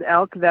wild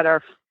elk that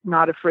are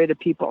not afraid of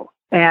people.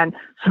 And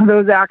so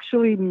those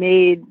actually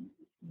made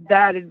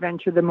that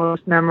adventure the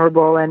most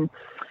memorable. And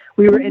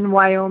we were in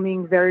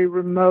Wyoming, very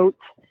remote.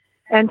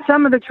 And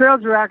some of the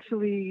trails were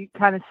actually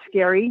kind of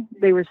scary.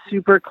 They were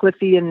super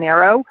cliffy and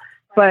narrow,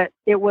 but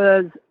it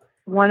was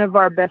one of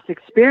our best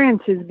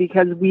experiences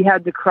because we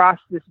had to cross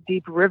this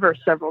deep river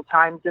several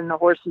times, and the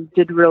horses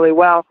did really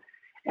well.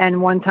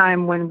 And one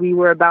time when we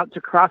were about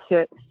to cross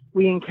it,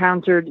 we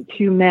encountered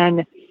 2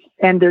 men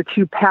and their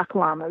 2 pack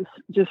llamas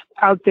just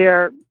out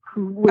there.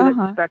 Who would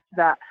expect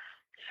that?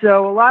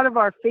 So a lot of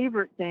our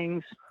favorite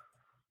things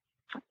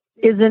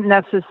isn't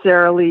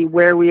necessarily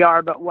where we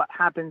are, but what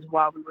happens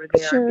while we were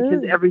there,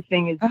 because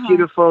everything is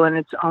beautiful in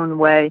its own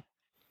way.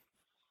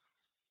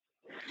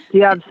 Do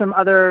you have some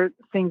other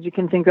things you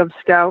can think of,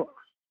 Scout?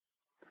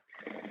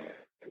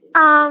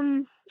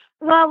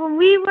 well, when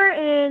we were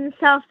in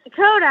South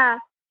Dakota,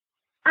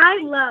 I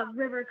love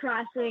river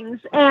crossings,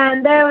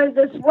 and there was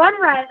this one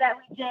ride that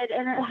we did,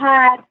 and it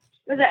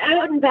was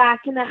out and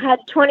back, and it had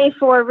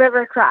 24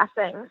 river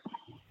crossings.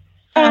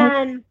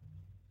 And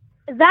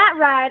that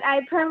ride,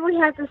 I probably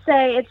have to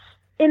say it's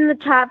in the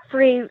top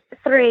three,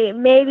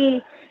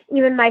 maybe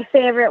even my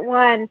favorite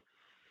one.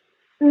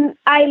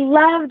 I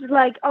loved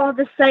like all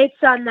the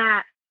sights on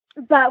that,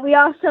 but we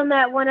also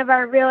met one of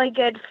our really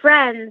good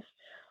friends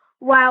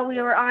while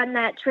we were on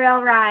that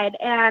trail ride,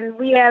 and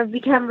we have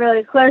become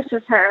really close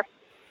with her.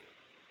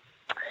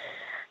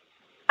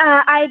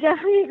 I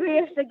definitely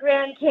agree with the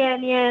Grand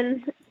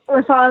Canyon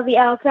with all the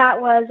elk. That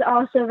was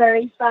also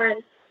very fun.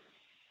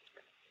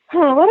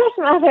 What are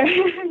some other?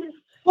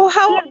 Well,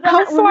 how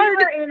far? When we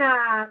were in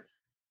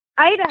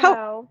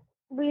Idaho,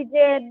 we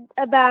did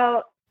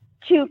about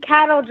 2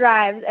 cattle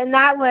drives, and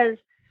that was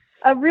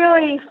a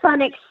really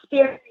fun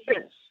experience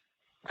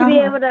to be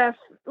able to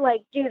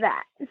like do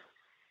that.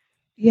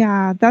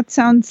 Yeah, that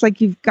sounds like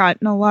you've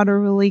gotten a lot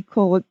of really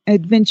cool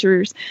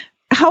adventures.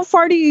 How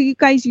far do you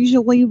guys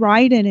usually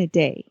ride in a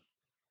day?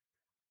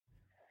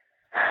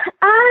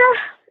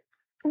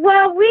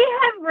 Well, we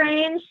have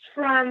ranged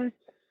from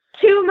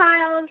 2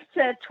 miles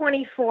to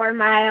 24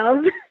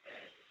 miles.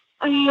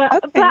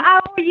 But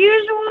our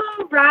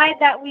usual ride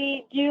that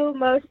we do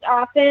most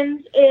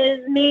often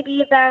is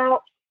maybe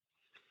about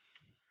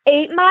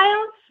 8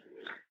 miles.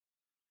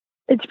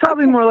 It's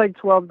probably more like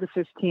 12 to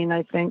 15,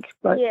 I think.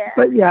 But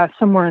yeah,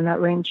 somewhere in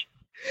that range.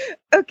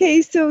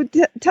 Okay, so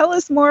tell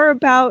us more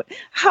about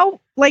how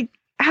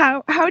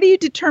do you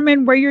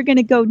determine where you're going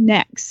to go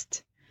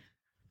next?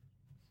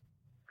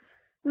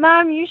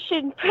 Mom, you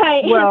should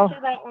probably answer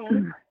that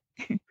one.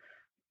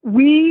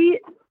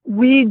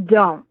 We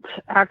don't,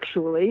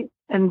 actually.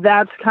 And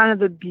that's kind of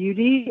the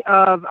beauty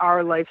of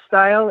our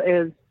lifestyle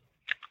is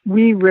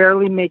we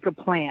rarely make a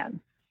plan.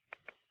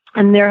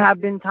 And there have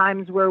been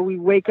times where we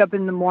wake up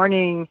in the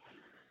morning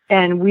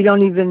and we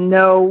don't even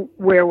know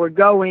where we're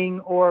going,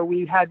 or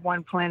we had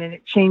one plan and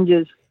it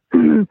changes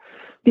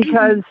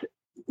because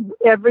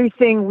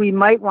everything we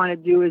might want to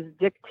do is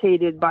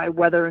dictated by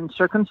weather and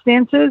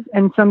circumstances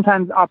and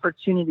sometimes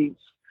opportunities.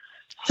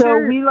 So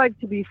we like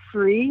to be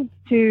free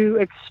to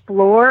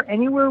explore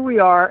anywhere we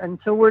are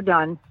until we're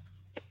done.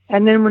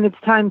 And then when it's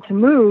time to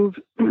move,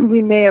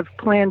 we may have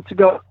planned to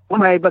go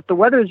one way, but the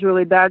weather is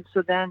really bad.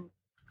 So then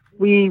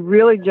we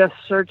really just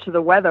search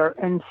the weather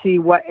and see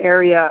what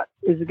area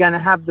is going to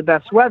have the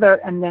best weather,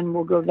 and then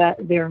we'll go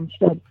there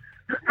instead.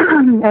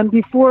 And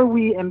before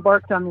we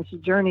embarked on this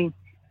journey,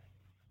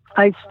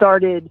 I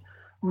started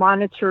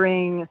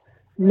monitoring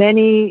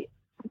many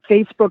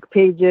Facebook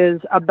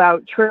pages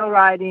about trail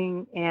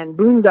riding and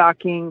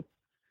boondocking.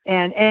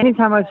 And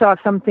anytime I saw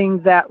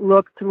something that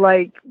looked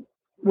like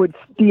would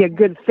be a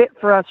good fit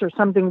for us or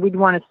something we'd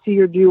want to see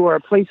or do or a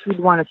place we'd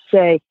want to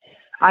stay,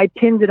 I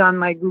pinned it on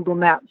my Google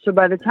Maps. So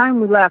by the time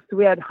we left,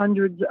 we had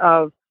hundreds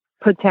of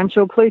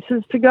potential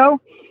places to go.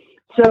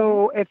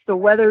 So if the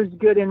weather's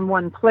good in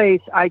one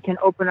place, I can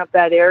open up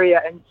that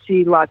area and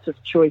see lots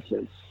of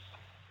choices.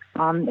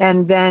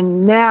 And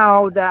then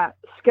now that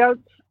Scouts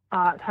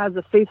has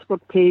a Facebook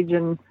page,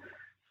 and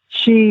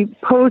she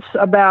posts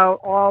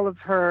about all of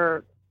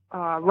her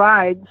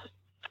rides,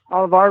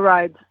 all of our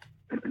rides,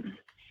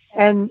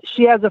 and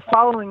she has a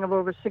following of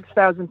over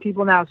 6,000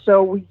 people now.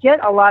 So we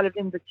get a lot of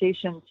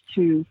invitations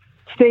to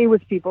stay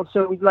with people.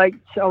 So we'd like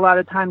to, a lot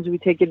of times we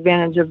take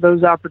advantage of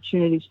those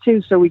opportunities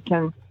too, so we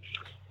can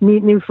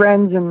meet new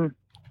friends and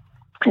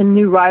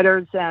new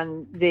riders,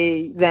 and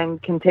they then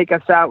can take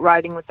us out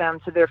riding with them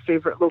to their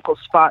favorite local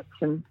spots.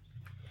 And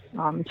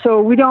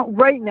so we don't,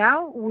 right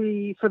now,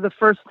 we, for the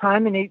first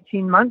time in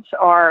 18 months,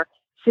 are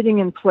sitting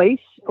in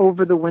place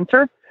over the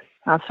winter.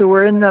 So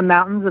we're in the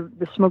mountains of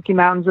the Smoky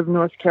Mountains of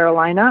North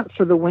Carolina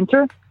for the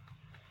winter.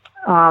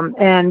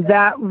 And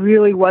that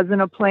really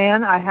wasn't a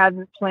plan. I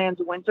hadn't planned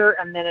winter,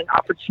 and then an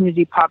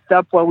opportunity popped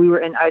up while we were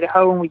in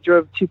Idaho, and we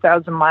drove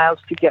 2,000 miles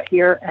to get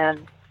here.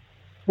 And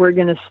we're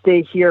going to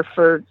stay here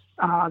for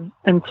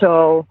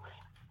until,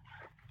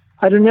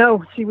 I don't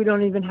know. See, we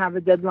don't even have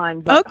a deadline,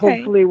 but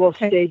hopefully we'll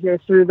stay here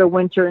through the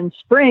winter and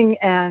spring.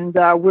 And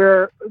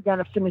we're going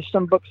to finish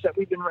some books that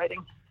we've been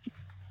writing.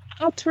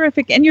 Oh,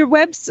 terrific. And your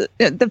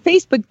the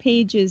Facebook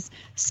page is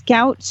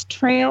Scouts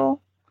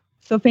Trail.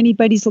 So if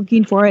anybody's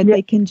looking for it,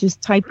 they can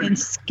just type in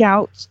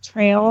Scouts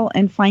Trail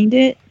and find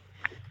it.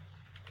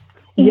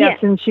 Yes,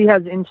 and she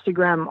has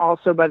Instagram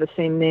also by the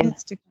same name.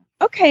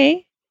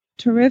 Okay,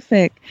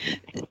 terrific.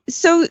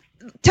 So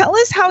tell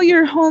us how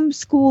you're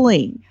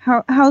homeschooling.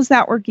 How's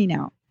that working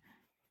out?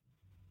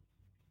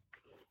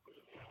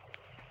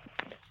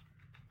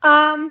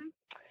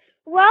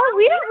 Well,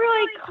 we don't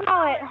really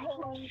call it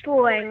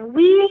homeschooling.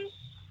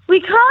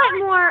 We call it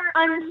more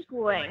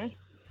unschooling.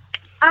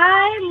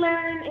 I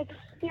learn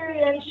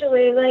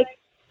experientially. Like,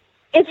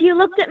 if you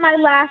looked at my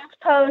last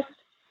post,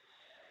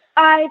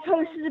 I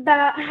posted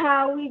about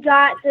how we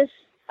got this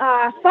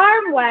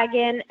farm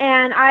wagon,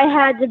 and I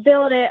had to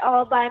build it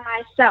all by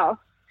myself.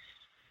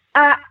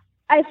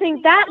 I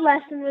think that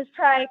lesson was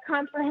probably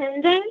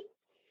comprehending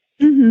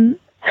Mm-hmm.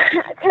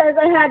 Because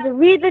I had to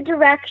read the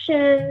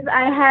directions.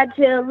 I had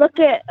to look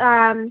at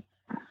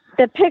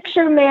the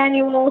picture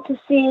manual to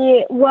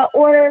see what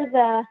order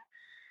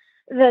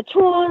the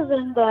tools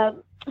and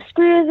the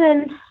screws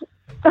and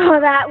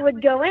all that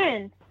would go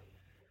in.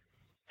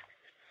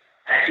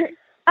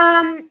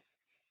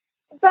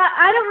 But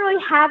I don't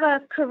really have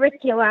a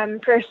curriculum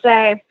per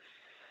se.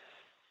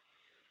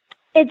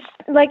 It's,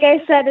 like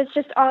I said, it's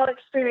just all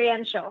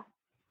experiential.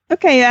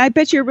 Okay, I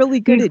bet you're really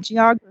good at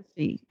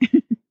geography.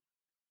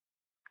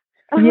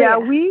 Yeah,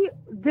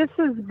 this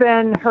has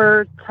been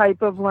her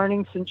type of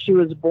learning since she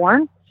was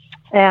born.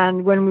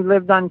 And when we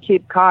lived on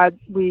Cape Cod,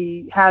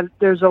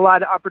 there's a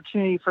lot of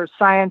opportunity for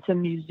science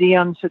and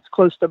museums. It's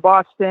close to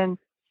Boston,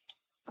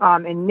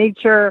 in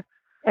nature.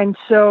 And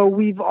so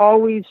we've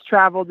always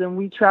traveled, and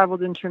we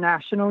traveled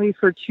internationally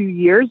for 2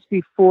 years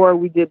before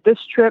we did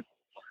this trip.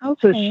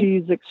 Okay. So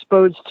she's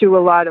exposed to a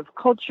lot of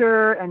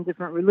culture and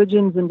different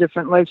religions and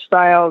different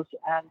lifestyles.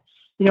 And,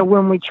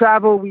 when we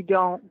travel, we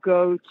don't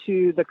go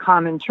to the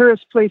common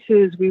tourist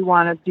places. We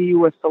want to be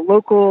with the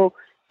local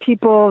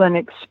people and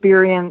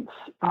experience,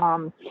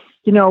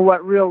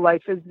 what real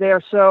life is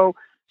there. So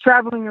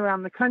traveling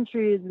around the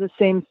country is the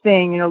same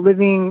thing.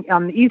 Living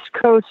on the East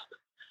Coast,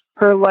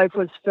 her life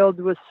was filled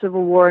with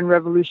Civil War and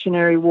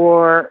Revolutionary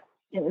War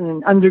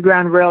and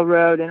Underground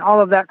Railroad and all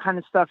of that kind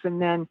of stuff.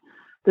 And then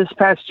this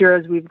past year,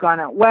 as we've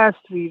gone out west,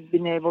 we've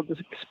been able to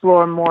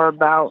explore more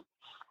about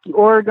the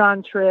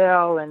Oregon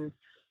Trail and,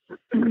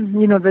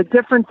 the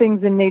different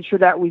things in nature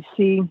that we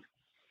see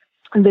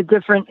and the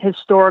different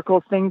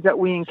historical things that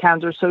we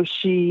encounter. So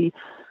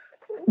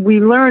we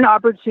learn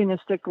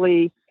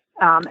opportunistically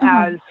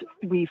as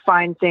we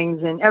find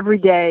things, and every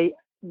day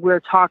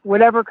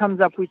whatever comes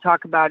up, we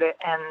talk about it,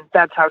 and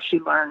that's how she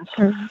learns.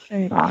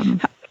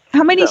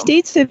 How many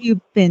states have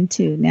you been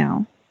to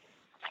now?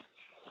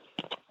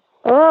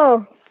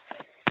 Oh,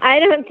 I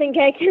don't think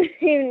I can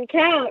even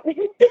count.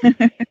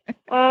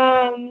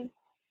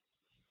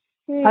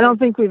 I don't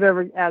think we've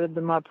ever added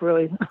them up,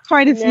 really.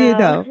 Quite a few,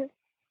 though.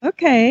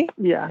 Okay.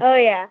 Yeah. Oh,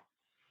 yeah.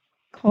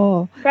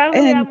 Cool.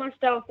 Probably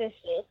almost all 50.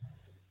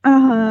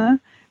 Uh-huh.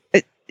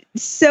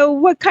 So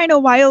what kind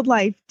of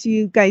wildlife do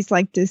you guys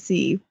like to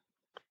see?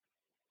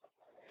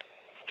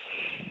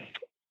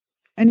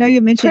 I know you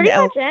mentioned pretty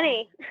much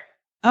any.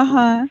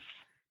 Uh-huh.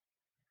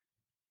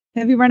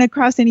 Have you run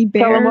across any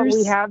bears? Tell them what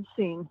we have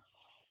seen.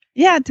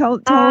 Yeah, tell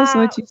us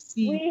what you've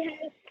seen.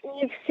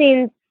 We've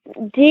seen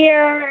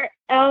deer,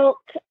 elk.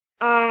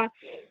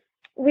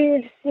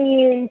 We've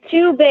seen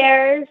 2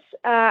 bears,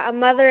 a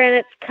mother and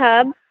its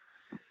cub.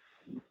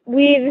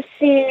 We've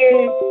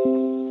seen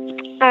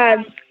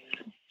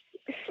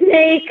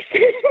snakes.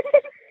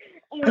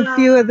 A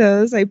few of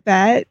those, I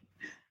bet.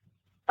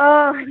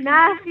 Oh,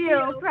 not a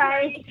few.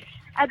 Probably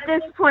at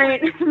this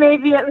point,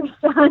 maybe at least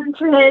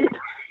 100.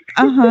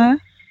 Uh-huh.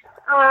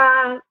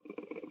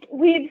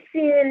 We've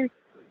seen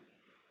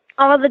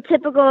all the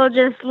typical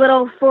just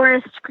little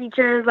forest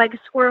creatures like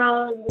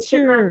squirrels,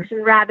 chipmunks,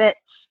 and rabbits.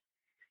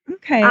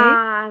 Okay.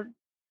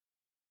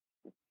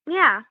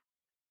 Yeah.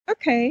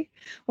 Okay.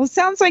 Well,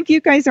 sounds like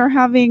you guys are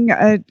having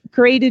a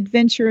great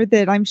adventure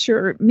that I'm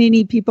sure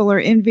many people are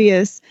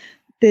envious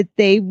that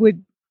they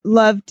would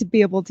love to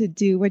be able to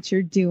do what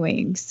you're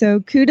doing. So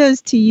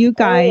kudos to you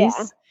guys.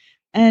 Oh, yeah.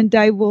 And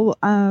I will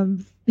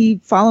be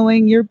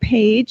following your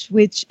page,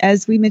 which,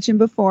 as we mentioned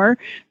before,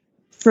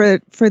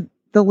 for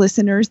the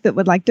listeners that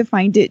would like to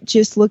find it,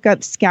 just look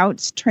up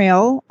Scout's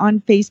Trail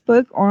on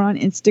Facebook or on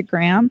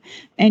Instagram,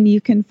 and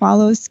you can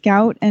follow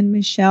Scout and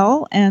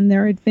Michelle and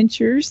their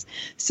adventures.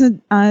 So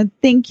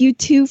thank you,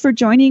 too, for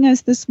joining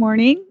us this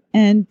morning,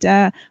 and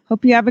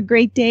hope you have a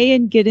great day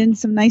and get in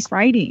some nice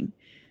riding.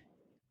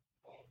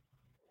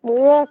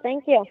 Well,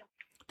 thank you.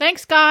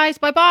 Thanks, guys.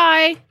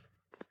 Bye-bye.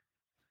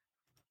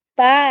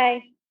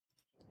 Bye.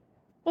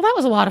 Well, that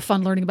was a lot of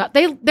fun learning about.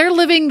 They're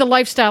living the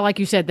lifestyle, like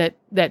you said,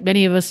 that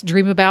many of us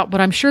dream about.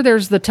 But I'm sure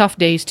there's the tough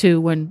days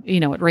too, when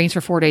it rains for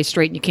 4 days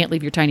straight and you can't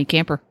leave your tiny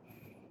camper.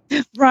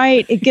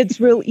 Right. It gets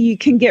you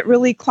can get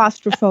really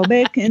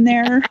claustrophobic in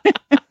there.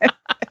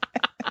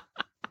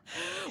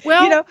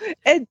 Well,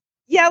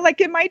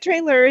 like in my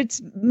trailer,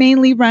 it's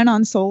mainly run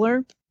on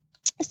solar.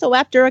 So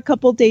after a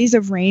couple days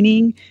of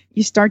raining,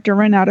 you start to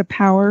run out of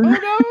power. Oh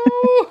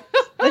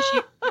no! Unless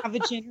you have a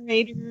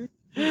generator.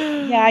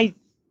 Yeah, I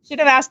should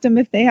have asked them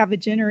if they have a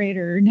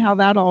generator and how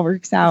that all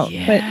works out.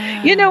 Yeah.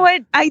 But you know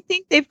what? I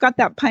think they've got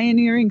that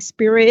pioneering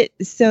spirit,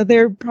 so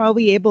they're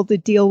probably able to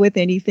deal with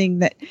anything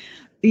that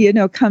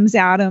comes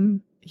at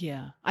them.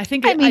 Yeah, I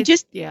think. I think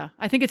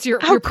it's your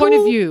point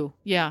of view.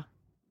 Yeah,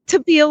 to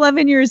be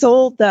 11 years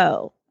old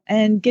though,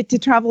 and get to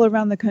travel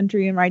around the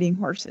country and riding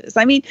horses.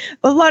 I mean,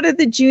 a lot of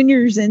the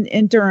juniors in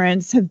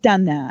endurance have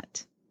done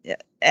that,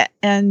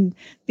 and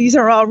these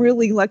are all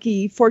really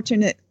lucky,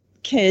 fortunate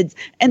kids,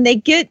 and they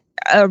get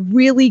a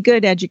really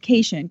good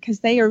education because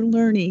they are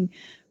learning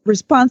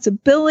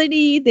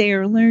responsibility. They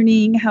are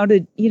learning how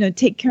to,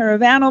 take care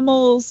of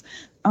animals.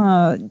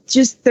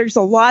 just there's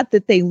a lot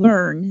that they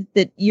learn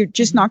that you're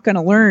just not going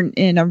to learn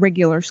in a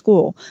regular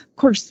school. Of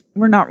course,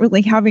 we're not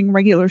really having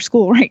regular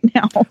school right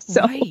now.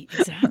 So. Right,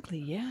 exactly.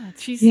 Yeah.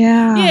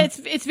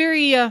 It's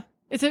very,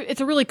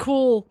 it's a really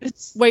cool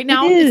way.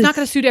 Now, it's not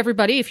going to suit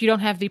everybody. If you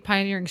don't have the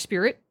pioneering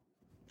spirit,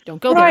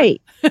 don't go there.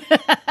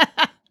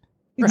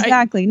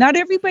 Exactly. Not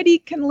everybody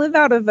can live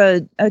out of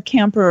a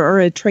camper or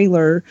a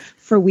trailer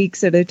for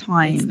weeks at a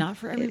time. It's not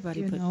for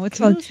everybody.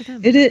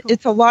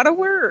 It's a lot of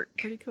work.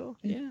 Pretty cool.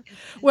 Yeah.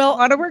 Well, a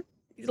lot of work.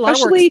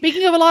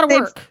 Speaking of a lot of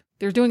work,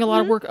 they're doing a lot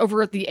of work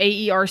over at the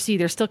AERC.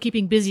 They're still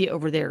keeping busy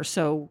over there.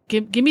 So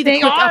give me the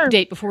quick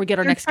update before we get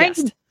our next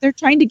guest. They're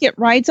trying to get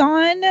rides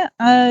on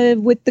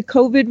with the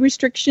COVID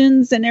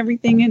restrictions and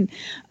everything.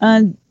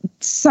 And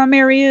some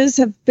areas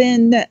have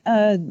been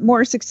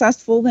more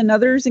successful than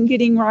others in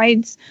getting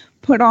rides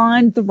put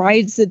on. The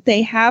rides that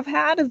they have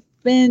had have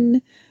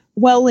been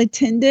well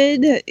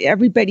attended.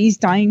 Everybody's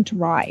dying to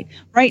ride.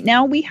 Right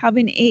now, we have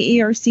an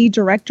AERC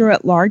Director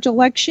at Large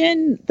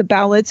election. The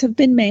ballots have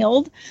been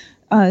mailed.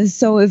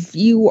 So if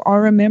you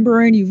are a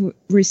member and you've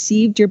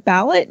received your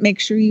ballot, make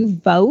sure you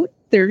vote.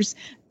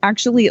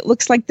 It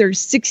looks like there's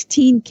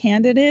 16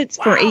 candidates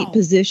for 8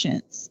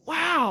 positions.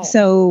 Wow.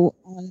 So,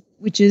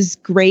 which is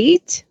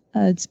great.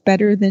 It's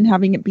better than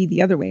having it be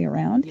the other way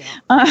around.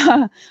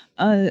 Yeah.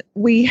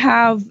 We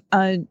have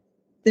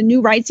the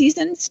new ride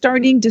season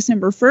starting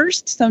December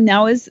 1st. So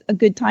now is a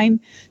good time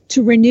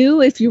to renew.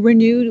 If you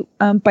renew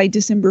by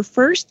December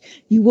 1st,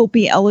 you will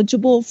be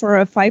eligible for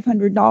a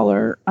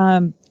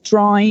 $500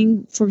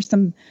 drawing for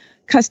some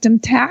custom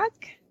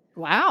tack.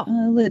 Wow.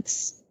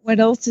 What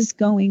else is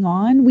going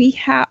on? We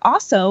have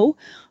also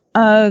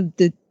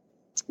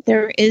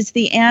there is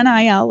the Ann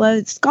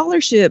Ayala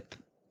Scholarship,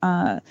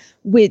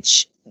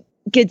 which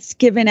gets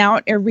given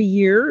out every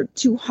year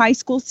to high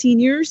school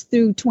seniors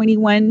through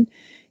 21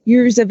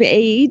 years of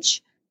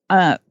age,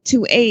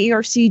 to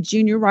AERC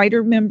junior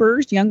rider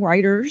members, young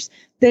riders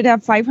that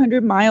have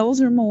 500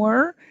 miles or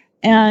more.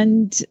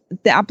 And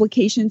the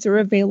applications are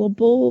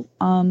available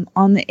on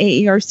the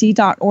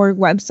AERC.org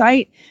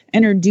website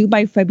and are due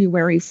by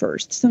February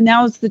 1st. So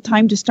now is the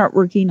time to start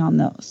working on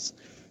those.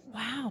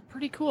 Wow,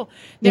 pretty cool.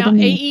 Now,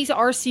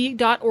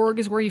 AERC.org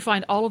is where you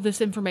find all of this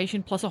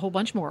information plus a whole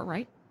bunch more,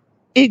 right?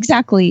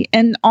 Exactly.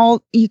 And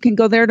you can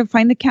go there to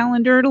find the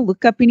calendar, to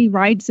look up any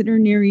rides that are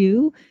near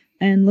you.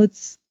 And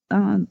let's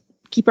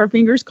keep our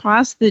fingers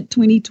crossed that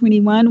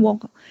 2021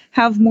 will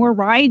have more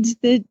rides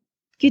that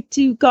get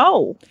to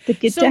go, that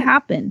get to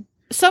happen.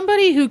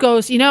 Somebody who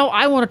goes,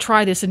 I want to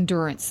try this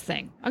endurance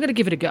thing. I'm going to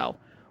give it a go.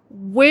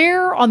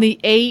 Where on the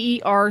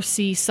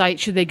AERC site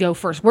should they go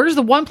first? Where's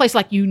the one place,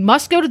 like, you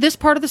must go to this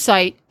part of the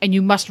site and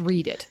you must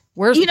read it?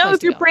 Where's the place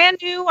if you're brand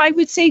new, I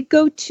would say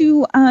go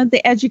to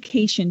the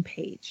education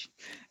page.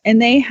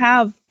 And they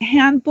have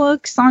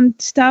handbooks on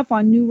stuff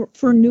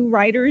for new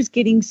riders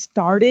getting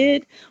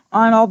started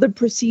on all the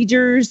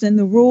procedures and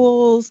the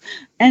rules.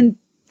 And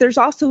there's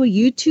also a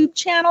YouTube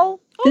channel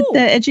that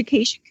the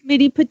education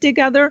committee put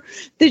together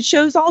that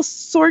shows all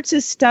sorts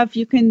of stuff.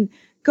 You can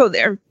go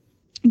there,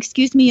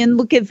 and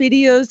look at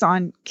videos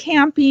on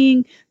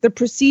camping, the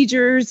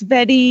procedures,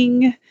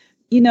 vetting,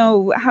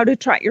 how to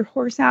trot your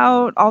horse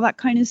out, all that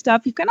kind of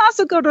stuff. You can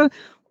also go to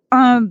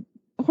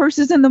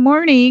Horses in the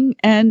Morning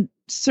and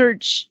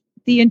search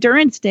the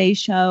Endurance Day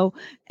show.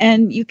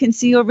 And you can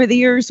see over the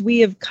years, we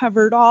have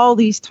covered all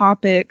these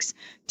topics,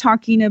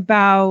 talking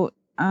about,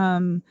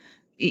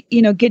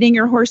 getting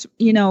your horse,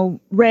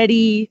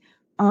 ready,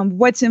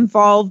 what's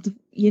involved,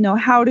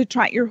 how to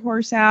trot your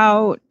horse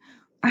out,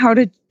 how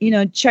to,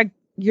 check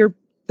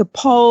the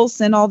pulse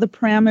and all the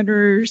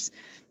parameters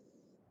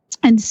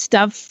and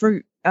stuff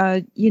for,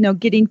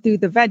 getting through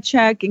the vet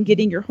check and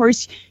getting your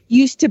horse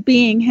used to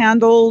being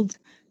handled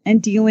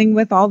and dealing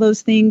with all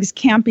those things,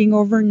 camping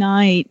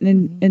overnight,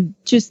 and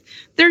just,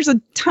 there's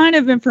a ton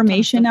of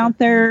information out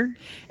there.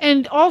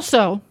 And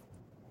also,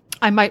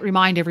 I might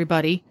remind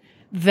everybody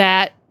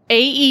that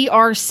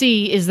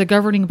AERC is the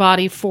governing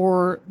body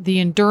for the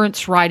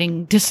endurance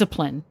riding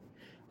discipline,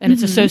 and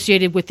it's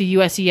associated with the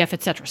USEF,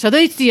 etc. So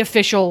that's the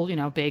official,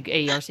 big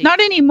AERC. Not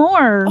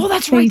anymore. Oh,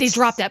 that's right. They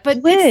dropped that.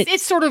 But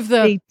it's sort of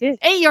the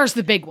AER's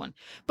the big one.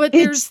 But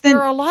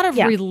there are a lot of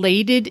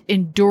related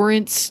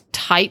endurance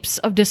types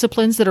of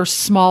disciplines that are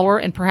smaller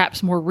and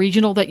perhaps more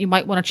regional that you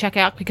might want to check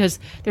out, because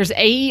there's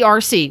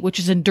AERC, which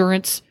is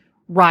endurance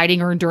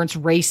riding or endurance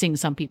racing,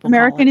 some people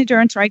American call it.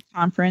 Endurance Ride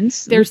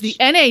Conference. There's the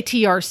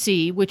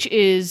NATRC, which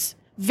is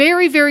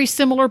very, very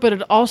similar, but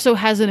it also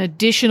has an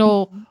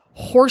additional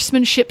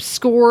horsemanship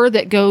score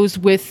that goes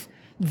with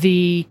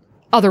the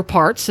other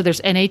parts. So there's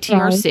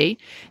NATRC. Right.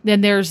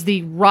 Then there's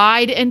the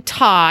Ride and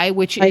Tie,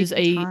 which is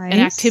an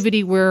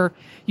activity where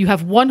you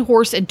have one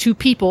horse and 2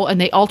 people, and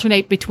they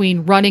alternate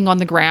between running on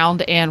the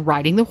ground and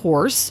riding the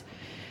horse.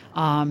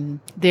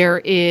 There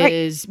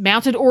is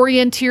mounted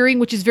orienteering,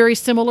 which is very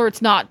similar.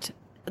 It's not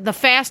the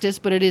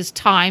fastest, but it is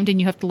timed, and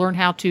you have to learn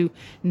how to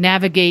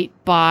navigate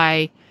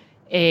by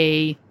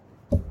a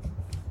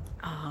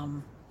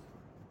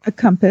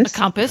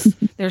compass.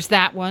 There's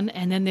that one.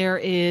 And then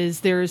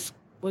there's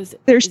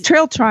there's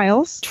trail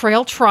trials.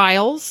 Trail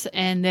trials,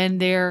 and then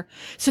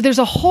there's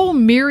a whole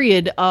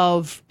myriad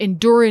of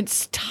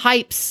endurance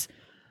types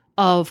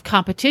of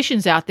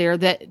competitions out there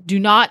that do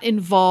not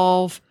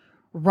involve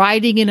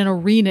riding in an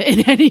arena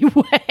in any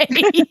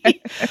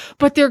way.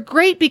 But they're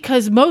great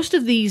because most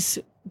of these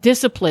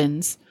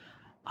disciplines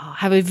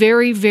have a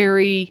very,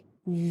 very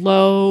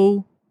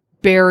low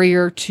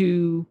barrier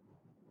to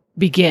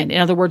begin. In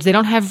other words, they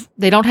don't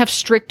have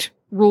strict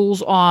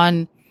rules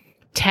on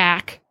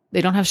tack.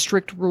 They don't have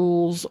strict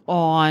rules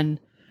on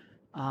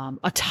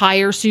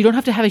attire, so you don't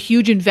have to have a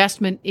huge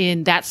investment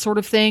in that sort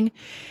of thing.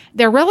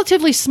 They're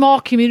relatively small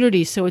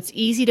communities, so it's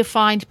easy to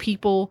find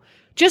people,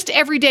 just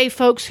everyday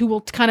folks who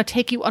will kind of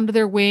take you under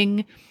their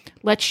wing,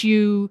 let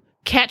you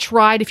catch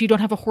ride if you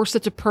don't have a horse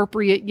that's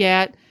appropriate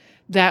yet,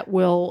 that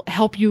will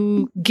help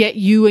you get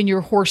you and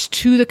your horse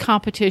to the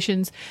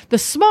competitions.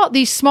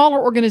 These smaller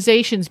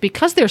organizations,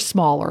 because they're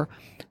smaller,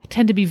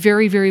 tend to be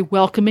very, very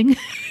welcoming.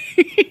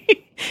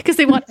 Because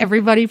they want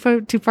everybody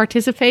to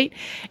participate.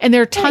 And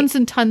there are tons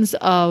and tons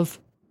of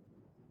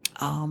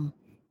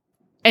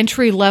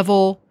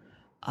entry-level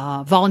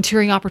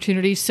volunteering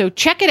opportunities. So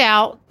check it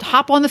out.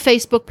 Hop on the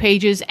Facebook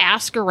pages.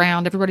 Ask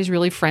around. Everybody's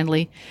really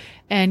friendly.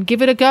 And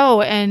give it a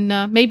go.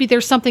 And maybe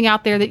there's something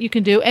out there that you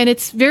can do. And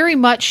it's very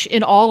much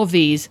in all of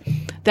these,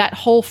 that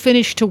whole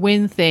finish to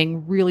win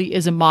thing really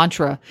is a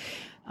mantra.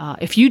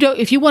 If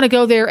you want to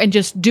go there and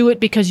just do it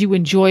because you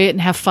enjoy it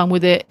and have fun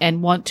with it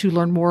and want to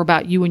learn more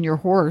about you and your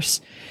horse,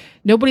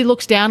 nobody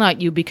looks down at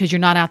you because you're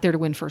not out there to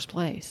win first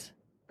place.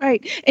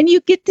 Right. And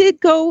you get to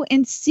go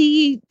and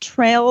see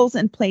trails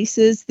and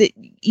places that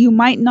you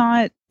might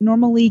not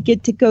normally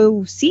get to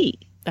go see.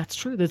 That's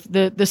true.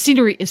 The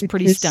scenery is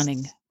pretty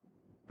stunning.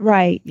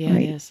 Right. Yeah,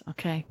 right. It is.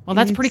 Okay. Well,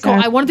 that's pretty cool.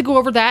 I wanted to go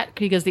over that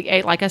because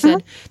like I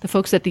said, the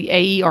folks at the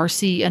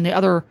AERC and the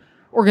other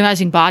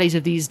organizing bodies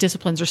of these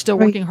disciplines are still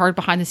working hard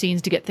behind the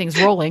scenes to get things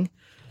rolling.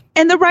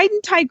 And the Ride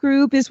and Tie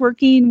group is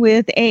working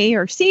with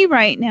AARC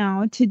right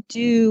now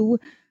to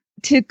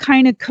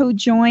kind of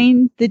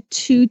co-join the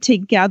two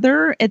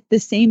together at the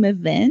same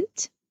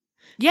event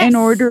in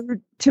order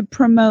to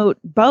promote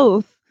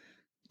both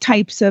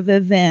types of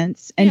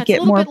events and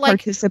get more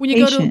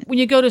participation. When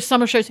you go to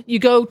summer shows, you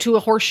go to a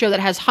horse show that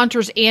has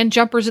hunters and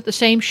jumpers at the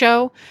same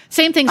show.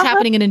 Same thing's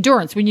happening in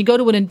endurance. When you go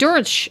to an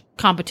endurance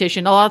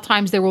competition, a lot of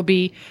times there will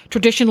be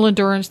traditional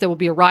endurance, there will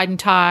be a ride and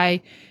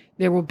tie,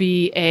 there will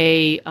be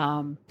a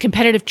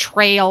competitive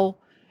trail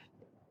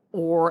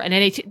or an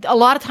NAT. A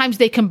lot of times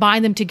they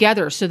combine them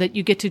together so that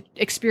you get to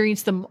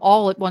experience them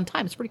all at one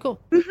time. It's pretty cool.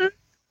 Mm-hmm.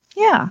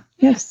 Yeah.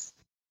 Yes.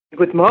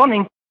 Good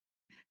morning.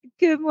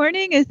 Good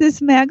morning. Is this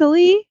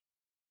Magali?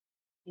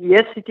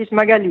 Yes, it is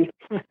Magali.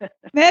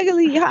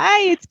 Magali,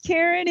 hi. It's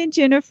Karen and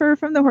Jennifer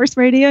from the Horse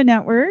Radio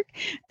Network.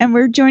 And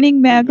we're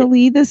joining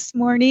Magali this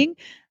morning.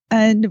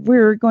 And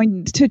we're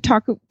going to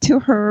talk to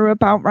her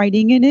about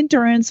riding in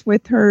endurance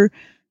with her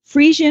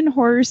Friesian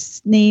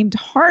horse named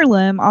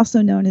Harlem,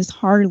 also known as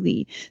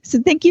Harley.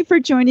 So thank you for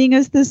joining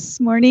us this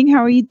morning. How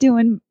are you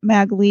doing,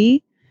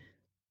 Magali?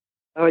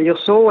 You're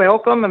so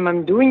welcome, and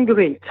I'm doing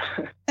great.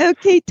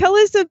 Okay, tell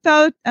us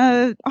about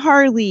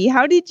Harley.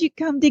 How did you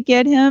come to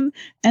get him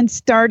and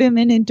start him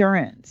in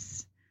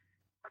endurance?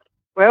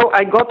 Well,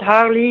 I got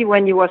Harley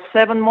when he was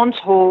 7 months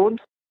old,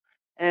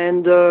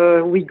 and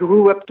we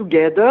grew up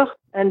together.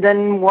 And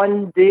then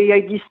one day I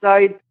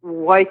decided,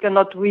 why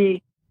cannot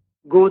we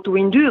go to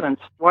endurance?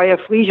 Why a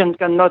Friesian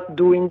cannot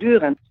do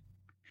endurance?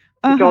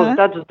 Because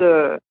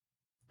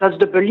that's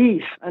the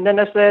belief. And then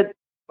I said,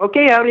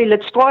 okay, Harley,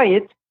 let's try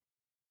it.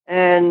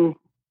 And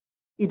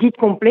he did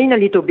complain a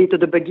little bit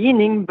at the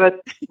beginning,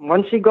 but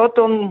once he got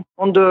on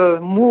the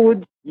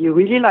mood, he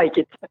really liked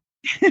it.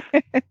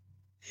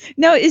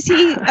 Now, is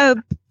he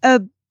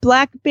a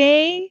black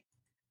bay?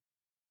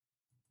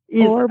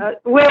 The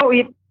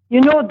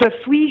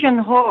Friesian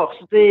horse,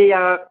 they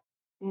are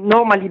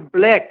normally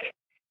black,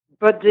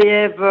 but they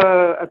have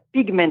a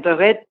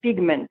red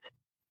pigment.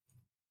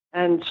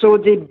 And so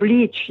they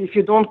bleach if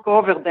you don't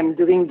cover them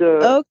during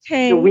the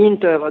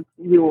winter.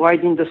 You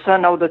ride in the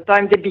sun all the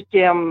time, they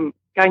become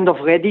kind of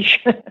reddish.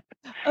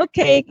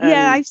 Okay,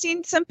 yeah, I've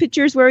seen some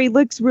pictures where he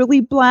looks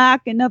really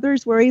black and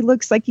others where he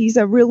looks like he's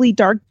a really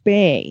dark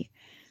bay.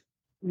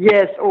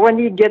 Yes, when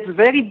he gets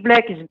very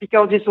black, it's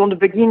because it's on the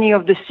beginning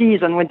of the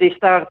season when they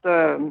start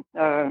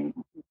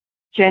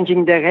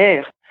changing their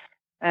hair.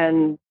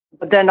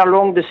 But then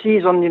along the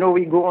season,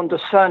 we go on the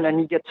sun and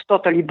he gets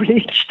totally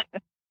bleached.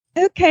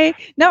 Okay.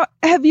 Now,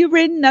 have you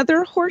ridden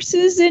other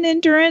horses in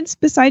endurance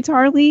besides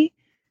Harley?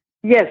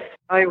 Yes.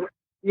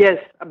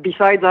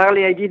 Besides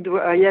Harley,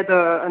 I had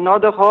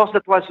another horse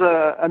that was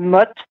a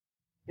mutt,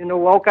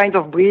 all kinds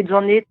of breeds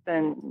on it,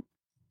 and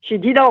she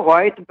did all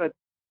right, but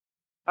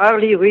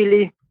Harley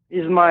really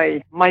is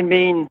my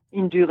main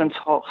endurance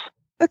horse.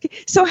 Okay.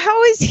 So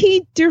how is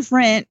he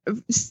different,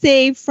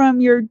 say,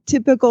 from your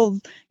typical,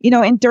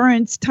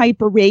 endurance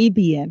type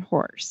Arabian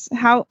horse?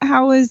 How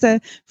is a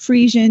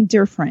Friesian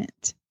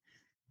different?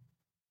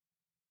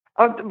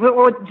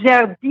 They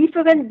are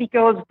different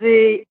because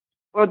they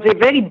well, they're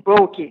very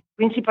bulky.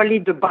 Principally,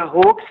 the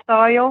Baroque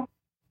style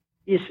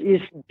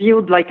is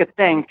built like a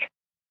tank.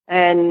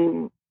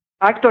 And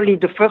actually,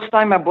 the first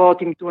time I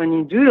brought him to an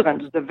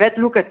endurance, the vet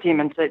looked at him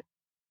and said,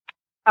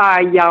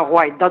 yeah,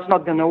 right, that's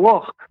not going to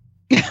work.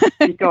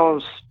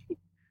 Because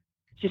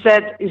she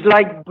said, it's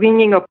like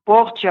bringing a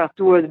Porsche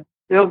to a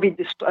derby,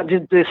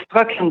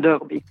 destruction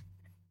derby.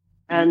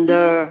 And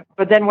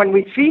but then when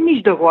we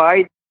finished the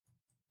ride,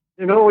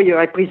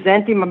 I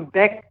present him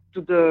back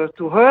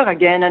to her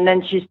again, and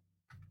then she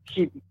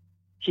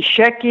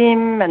checked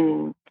him,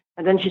 and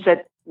then she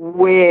said,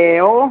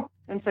 well,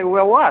 and I said,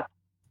 well, what?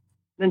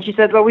 Then she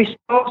said, well, his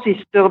horse is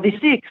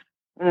 36.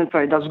 And I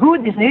said, that's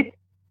good, isn't it?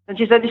 And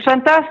she said, it's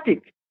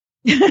fantastic.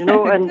 And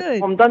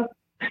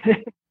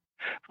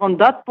from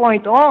that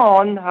point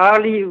on,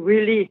 Harley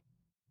really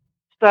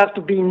started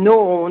to be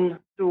known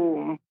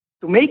to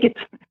make it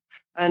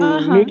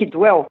and make it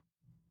well.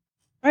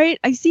 Right.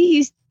 I see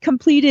he's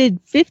completed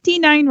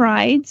 59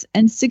 rides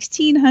and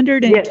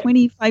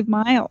 1,625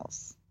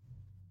 miles.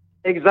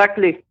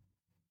 Exactly.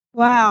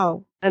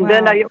 Wow. And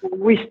then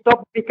we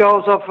stopped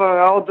because of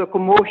all the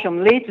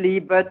commotion lately,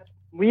 but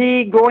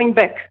we going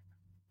back.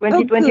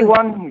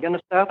 2021, we're going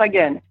to start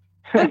again.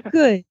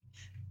 Good.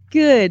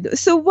 Good.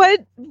 So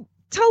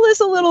tell us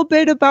a little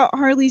bit about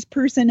Harley's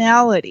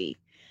personality.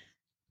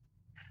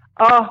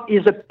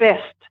 He's a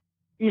pest.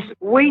 He's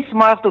way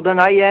smarter than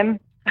I am.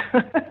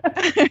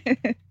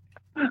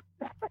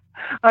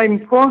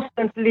 I'm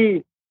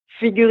constantly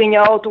figuring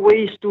out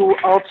ways to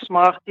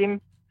outsmart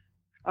him.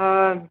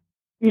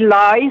 He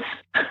lies.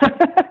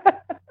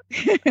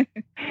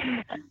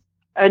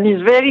 And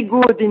he's very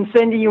good in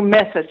sending you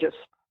messages.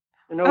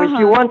 If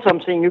you want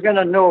something, you're going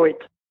to know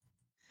it.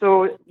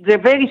 So they're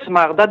very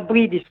smart. That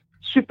breed is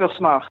super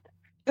smart.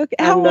 Okay.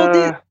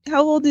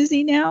 How old is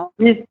he now?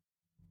 He's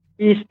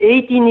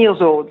 18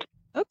 years old.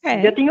 Okay.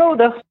 He's getting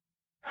older.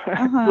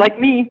 Like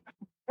me.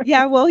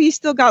 Yeah, well, he's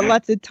still got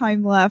lots of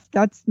time left.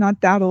 That's not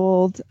that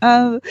old.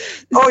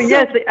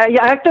 Yes.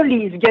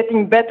 Actually, he's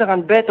getting better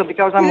and better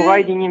because I'm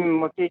riding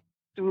him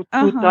two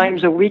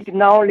times a week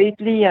now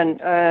lately,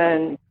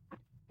 and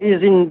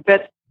he's in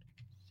the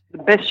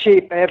best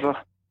shape ever.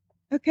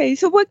 Okay,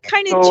 so what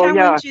kind of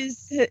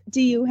challenges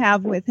do you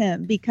have with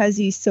him because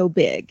he's so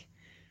big?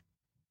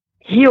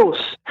 Hills.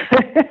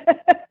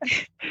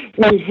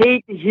 He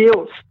hates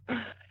hills.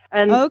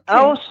 And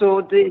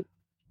also, they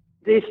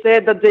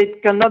said that they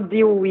cannot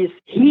deal with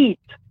heat.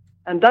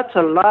 And that's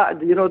a lie.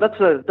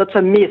 That's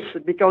a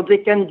myth because they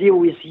can deal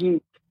with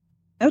heat.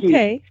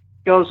 Okay.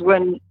 Because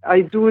when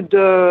I do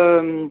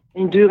the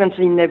endurance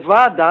in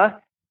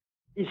Nevada,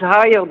 it's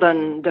higher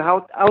than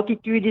the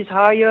altitude is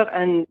higher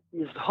and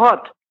it's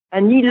hot.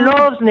 And he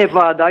loves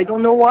Nevada. I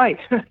don't know why.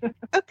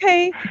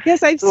 Okay.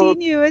 Yes, I've seen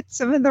you at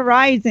some of the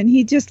rides, and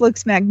he just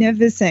looks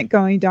magnificent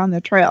going down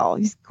the trail.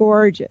 He's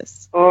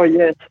gorgeous. Oh,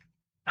 yes.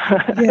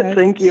 Yes.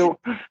 Thank you.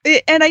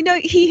 And I know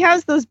he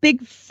has those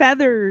big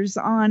feathers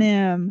on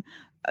him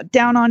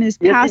down on his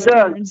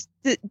pasterns.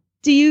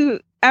 Do you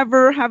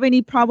ever have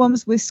any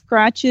problems with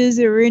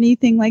scratches or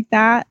anything like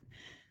that?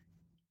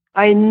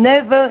 I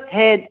never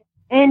had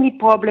any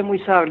problem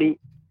with Harley.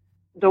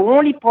 The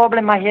only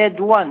problem I had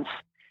once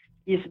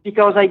is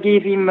because I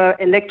gave him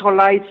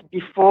electrolytes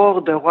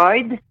before the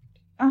ride.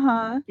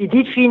 He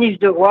did finish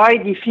the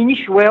ride. He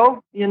finished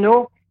well,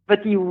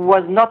 but he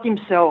was not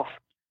himself.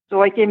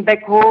 So I came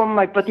back home.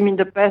 I put him in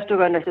the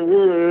pasture, and I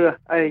said,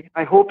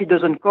 I hope he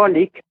doesn't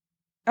colic.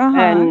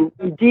 And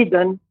he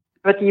didn't,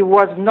 but he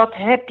was not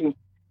happy.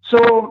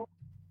 So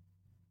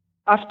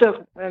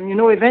after,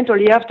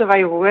 eventually after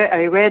I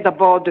read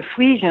about the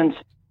Friesians,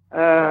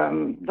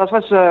 that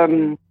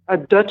was a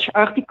Dutch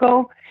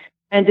article,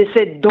 and they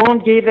said,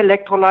 don't give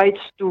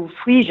electrolytes to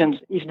Friesians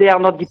if they are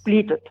not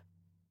depleted.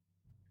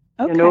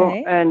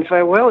 Okay. And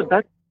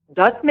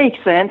that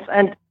makes sense.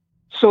 And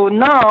so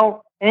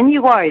now, any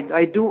ride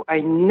I do,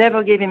 I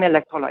never give him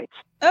electrolytes.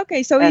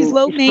 Okay, so he's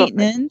low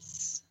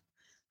maintenance.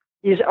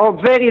 He's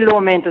very low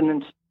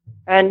maintenance.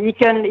 And he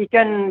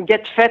can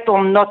get fat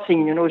on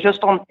nothing,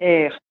 just on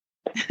air.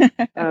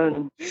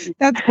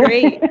 That's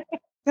great.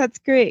 That's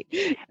great.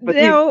 But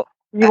now,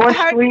 he wants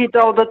to eat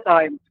all the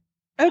time.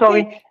 Okay.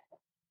 Sorry.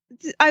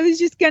 I was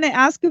just going to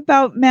ask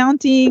about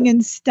mounting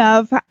and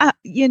stuff,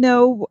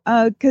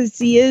 because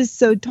he is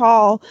so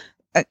tall,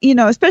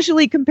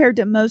 especially compared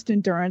to most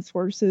endurance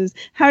horses.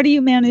 How do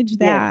you manage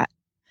that?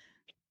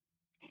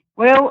 Yeah.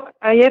 Well,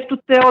 I have to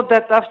tell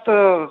that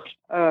after,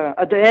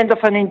 at the end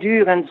of an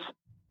endurance,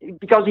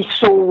 because he's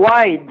so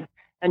wide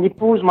and he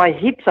pulls my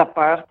hips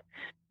apart,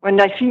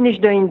 when I finish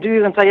the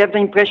endurance, I have the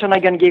impression I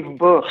can give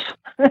birth.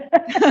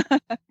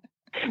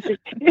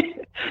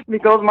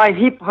 Because my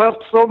hip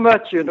hurts so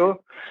much,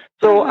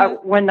 So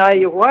when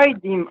I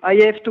ride him, I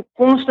have to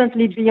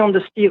constantly be on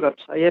the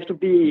stirrups. I have to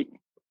be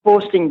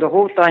posting the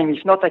whole time.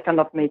 If not, I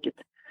cannot make it.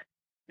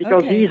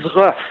 Because he's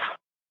rough.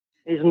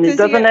 He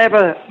doesn't have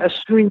a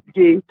sweet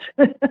gait.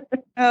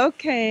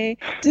 Okay.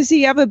 Does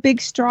he have a big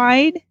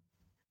stride?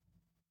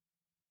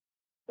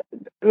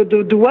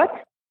 Do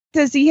what?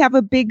 Does he have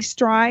a big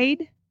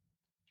stride?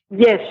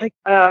 Yes,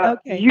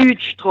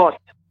 huge trot.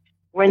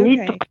 When he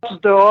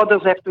trots, the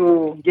others have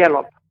to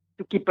gallop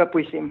to keep up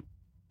with him.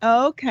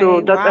 Okay.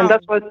 So that, wow. and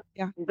that's what,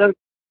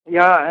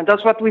 and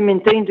that's what we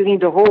maintain during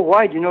the whole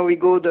ride. We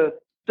go the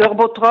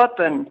turbo trot,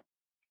 and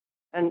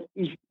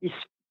he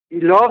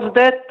loves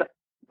that.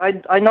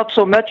 I not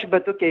so much,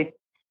 but okay,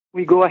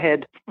 we go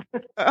ahead.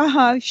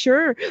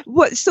 Sure.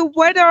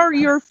 What are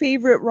your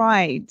favorite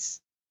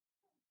rides?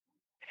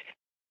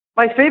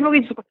 My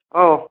favorites.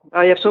 Oh,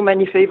 I have so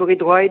many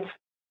favorite rides.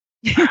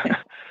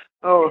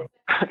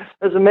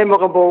 There's a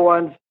memorable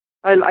ones.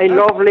 I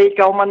love Lake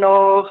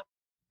Almanor,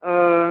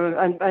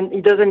 and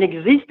it doesn't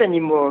exist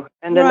anymore.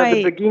 And then at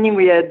the beginning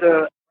we had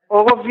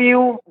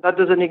Oroville, that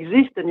doesn't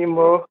exist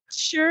anymore.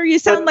 Sure, you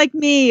sound like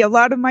me. A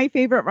lot of my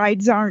favorite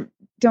rides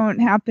don't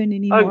happen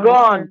anymore. Are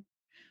gone.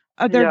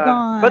 They're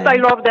gone. But I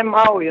love them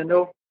all.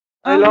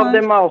 I love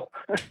them all.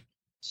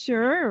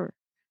 Sure.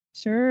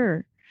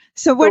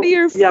 So what are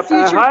your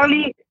future?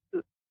 Harley.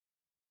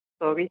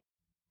 Sorry.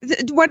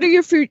 What are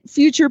your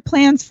future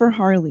plans for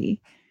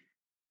Harley?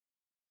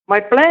 My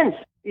plans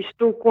is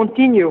to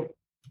continue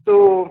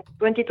to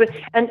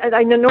 2020. And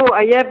I don't know,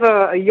 I have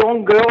a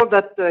young girl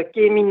that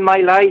came in my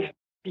life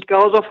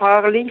because of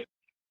Harley.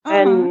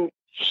 And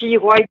she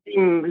rides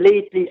him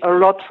lately a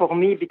lot for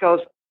me because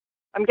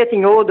I'm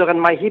getting older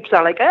and my hips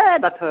are like,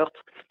 that hurts.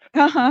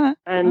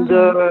 And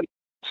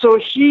so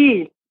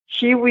she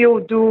will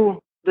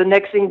do the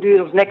next thing.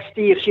 Next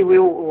year, she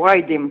will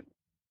ride him.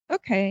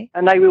 Okay.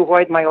 And I will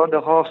ride my other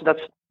horse that's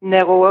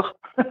narrower.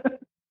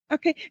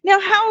 Okay. Now,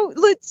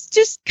 let's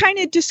just kind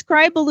of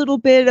describe a little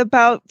bit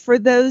about, for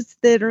those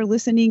that are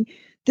listening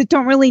that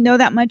don't really know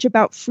that much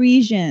about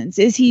Friesians.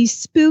 Is he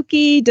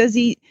spooky? Does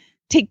he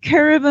take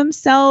care of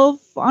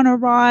himself on a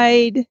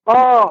ride?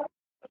 Oh,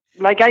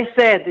 like I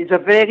said, he's a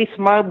very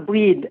smart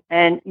breed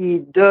and he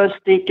does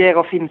take care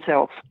of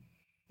himself.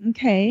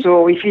 Okay.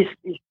 So if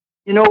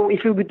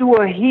if we do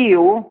a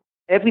hill,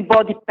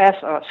 everybody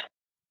pass us.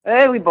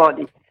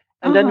 Everybody.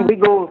 And then we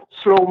go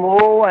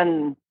slow-mo,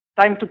 and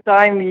time to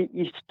time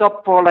he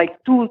stop for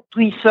like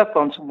 2-3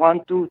 seconds.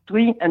 1, 2,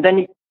 3, and then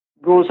it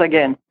goes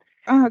again.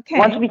 Okay.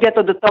 Once we get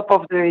to the top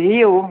of the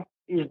hill,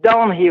 it's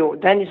downhill.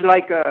 Then it's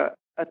like a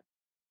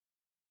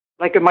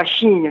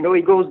machine,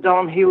 it goes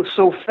downhill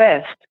so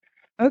fast.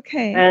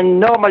 Okay. And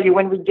normally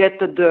when we get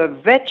to the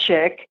vet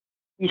check,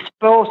 his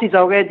pulse is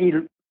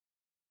already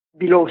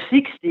below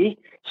 60.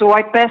 So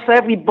I pass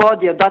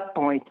everybody at that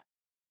point.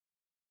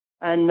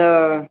 And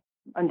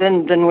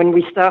then when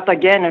we start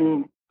again,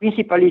 and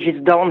principally if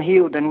it's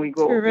downhill, then we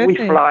go, we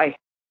fly.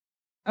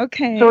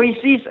 Okay. So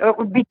it is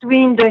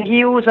between the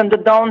hills and the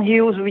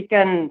downhills, we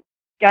can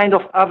kind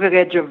of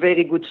average a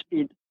very good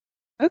speed.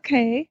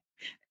 Okay.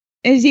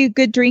 Is he a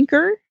good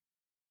drinker?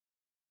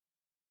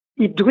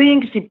 He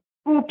drinks, he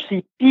poops,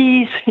 he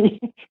pees,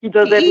 he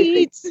does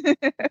everything. Eats.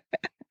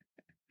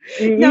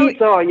 He eats,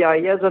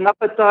 he has an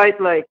appetite,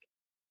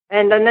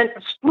 and then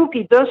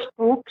Spooky does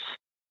spooks,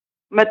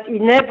 but he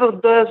never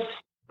does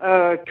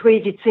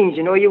crazy things.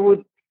 He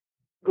would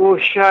go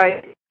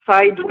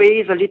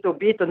sideways a little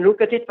bit and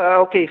look at it,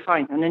 okay,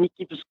 fine, and then he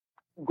keeps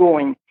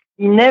going.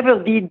 He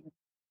never did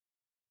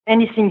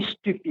anything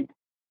stupid.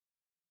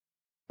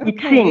 Okay. He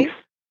thinks,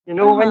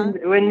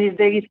 when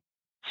there is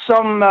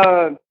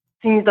some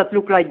things that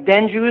look like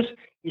dangerous,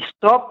 he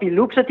stops, he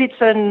looks at it,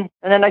 and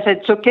then I said,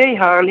 it's okay,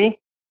 Harley.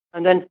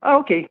 And then,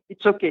 okay,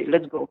 it's okay,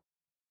 let's go.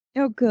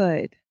 Oh,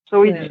 good.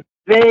 So it's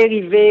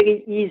very,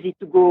 very easy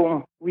to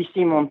go with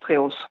him on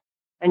trails.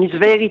 And he's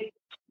very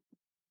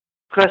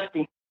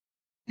trusty.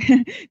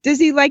 Does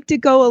he like to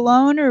go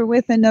alone or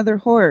with another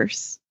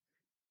horse?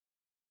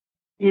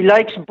 He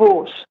likes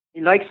both.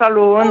 He likes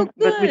alone,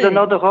 but with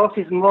another horse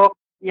is more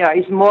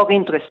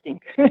interesting.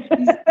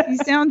 He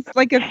sounds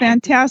like a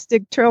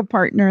fantastic trail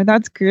partner.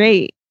 That's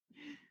great.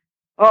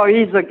 Oh,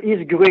 he's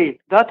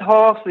great. That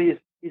horse is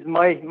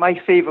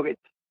my favorite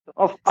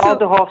of all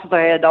the horses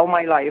I had all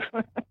my life.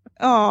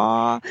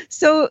 Aw.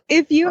 So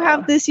if you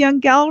have this young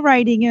gal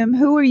riding him,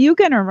 who are you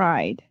going to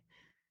ride?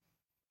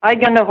 I'm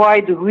going to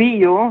ride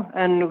Rio,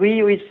 and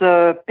Rio is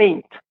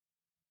paint,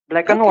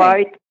 black and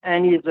white,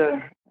 and he's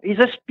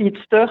a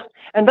speedster.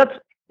 And that's,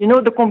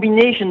 the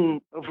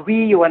combination of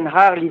Rio and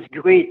Harley is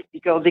great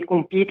because they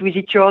compete with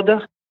each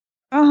other.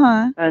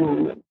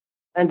 And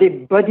they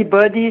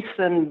buddies,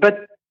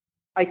 but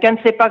I can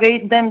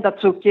separate them.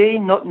 That's okay.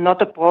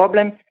 Not a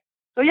problem.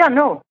 So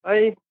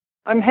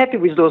I'm happy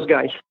with those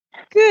guys.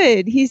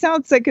 Good. He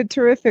sounds like a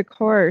terrific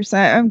horse.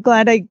 I'm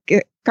glad I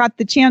got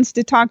the chance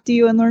to talk to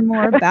you and learn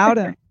more about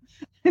him.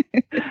 He's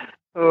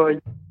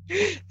great.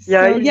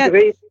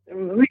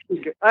 Really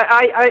good.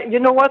 I you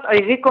know what? I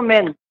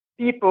recommend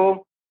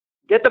people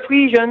get a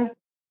Friesian.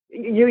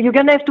 You're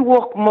gonna have to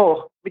work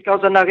more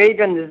because an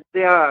Arabian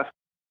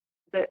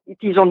it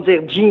is on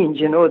their genes.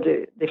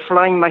 The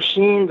flying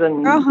machines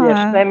and they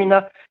have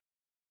stamina.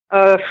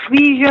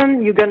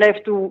 Friesian, you're gonna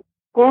have to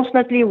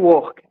constantly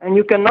work, and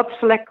you cannot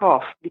slack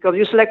off because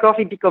you slack off,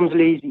 it becomes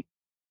lazy.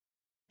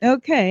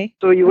 Okay.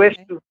 So you have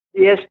to.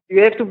 Yes,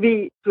 you have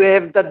to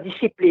have that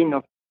discipline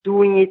of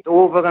doing it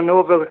over and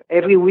over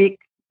every week,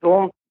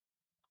 don't,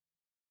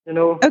 you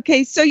know.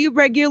 Okay, so you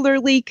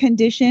regularly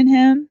condition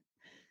him?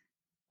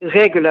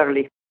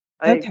 Regularly.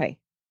 Okay.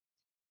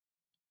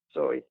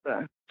 So it's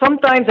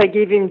sometimes I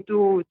give him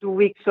two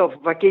weeks of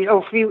vacation.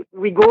 Or if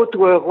we go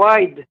to a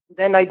ride,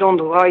 then I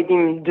don't ride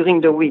him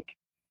during the week,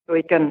 so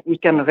he can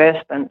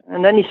rest and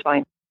then he's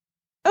fine.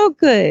 Oh,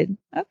 good.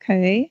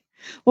 Okay.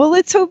 Well,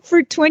 let's hope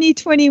for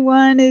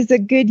 2021 is a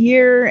good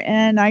year,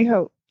 and I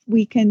hope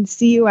we can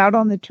see you out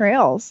on the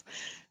trails.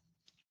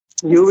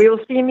 You will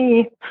see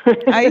me.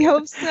 I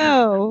hope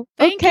so.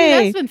 Thank you.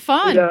 That's been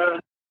fun. Yeah.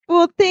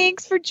 Well,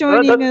 thanks for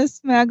joining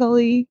us,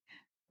 Magali,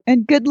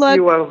 and good luck.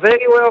 You are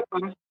very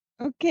welcome.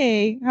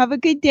 Okay. Have a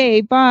good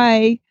day.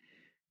 Bye.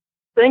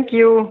 Thank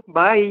you.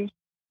 Bye.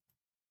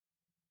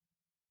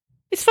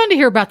 It's fun to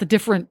hear about the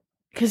different,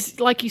 because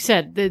like you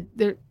said,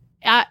 the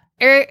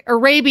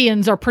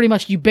Arabians are pretty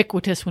much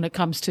ubiquitous when it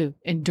comes to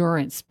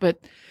endurance, but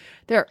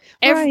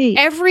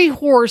every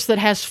horse that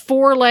has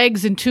 4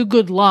 legs and 2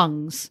 good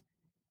lungs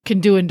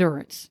can do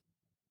endurance.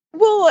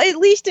 Well, at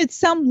least at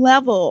some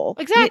level.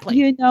 Exactly.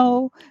 You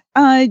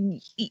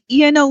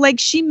know, like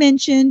she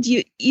mentioned,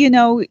 you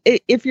know,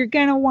 if you're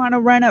going to want to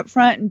run up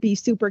front and be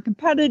super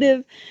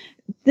competitive,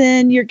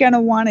 then you're going to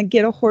want to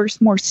get a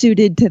horse more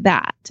suited to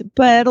that.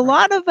 But a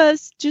lot of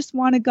us just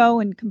want to go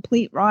and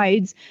complete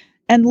rides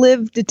and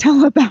live to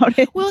tell about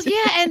it. Well,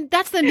 yeah, and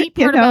that's the neat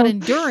part about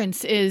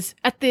endurance is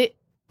at the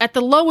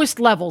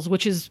lowest levels,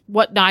 which is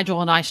what Nigel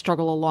and I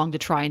struggle along to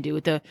try and do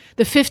at the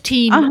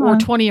 15 or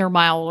 20 or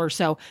mile or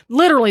so.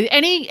 Literally,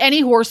 any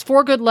horse,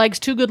 4 good legs,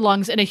 2 good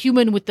lungs, and a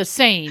human with the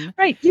same.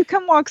 Right, you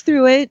can walk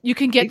through it. You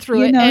can get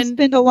through it, you know, and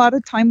spend a lot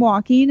of time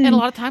walking, and a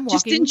lot of time walking.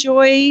 Just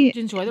enjoy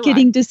the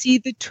getting ride. To see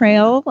the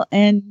trail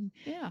and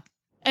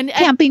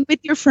camping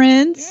with your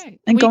friends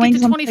and going to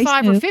to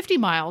 25 or 50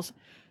 miles.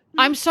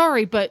 I'm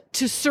sorry, but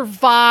to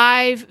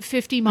survive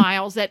 50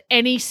 miles at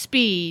any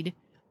speed,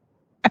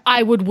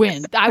 I would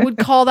win. I would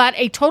call that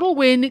a total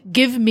win.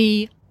 Give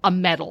me a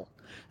medal.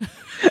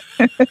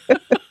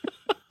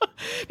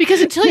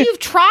 Because until you've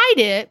tried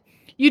it,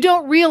 you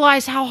don't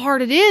realize how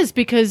hard it is,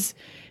 because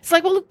it's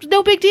like, well,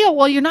 no big deal.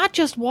 Well, you're not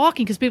just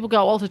walking, because people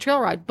go, well, it's a trail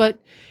ride. But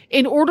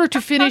in order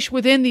to finish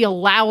within the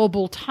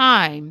allowable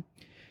time,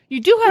 you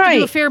do have to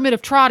do a fair bit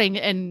of trotting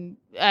and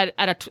at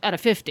a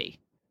 50.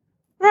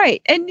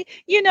 Right. And,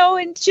 you know,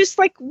 and just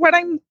like what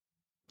I'm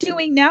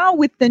doing now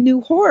with the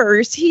new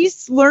horse,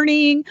 he's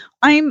learning,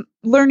 I'm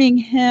learning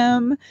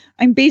him.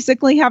 I'm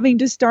basically having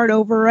to start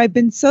over. I've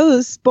been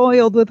so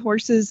spoiled with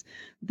horses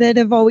that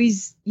have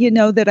always, you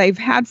know, that I've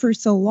had for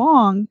so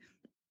long.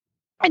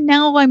 And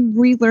now I'm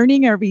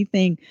relearning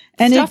everything.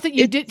 And stuff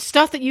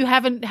that you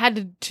haven't had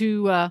to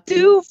do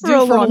for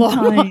a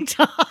long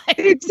time.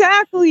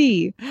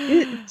 Exactly.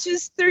 It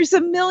just, there's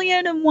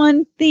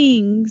 1,000,001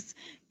 things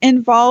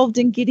involved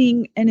in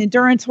getting an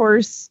endurance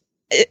horse,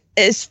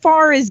 as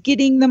far as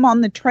getting them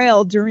on the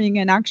trail during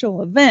an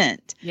actual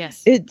event.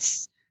 Yes.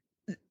 It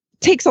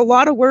takes a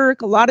lot of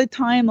work, a lot of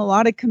time, a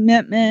lot of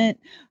commitment,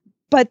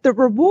 but the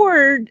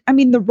reward, I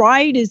mean, the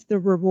ride is the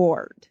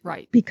reward.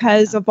 Right.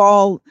 Because of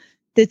all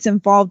that's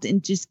involved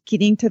in just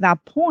getting to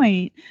that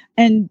point.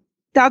 And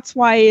that's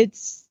why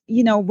it's,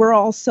 you know, we're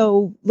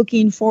also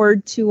looking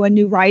forward to a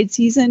new ride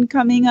season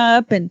coming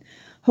up, and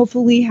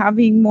hopefully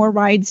having more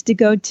rides to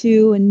go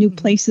to and new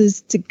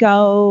places to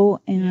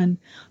go. And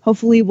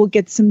hopefully we'll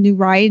get some new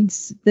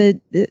rides that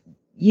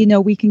you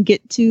know, we can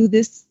get to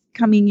this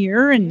coming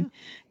year. And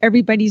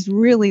everybody's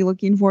really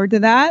looking forward to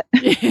that.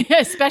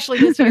 Especially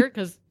this year,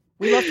 because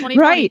we love 2020.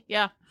 Right.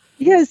 Yeah.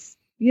 Yes.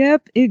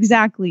 Yep,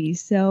 exactly.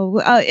 So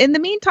in the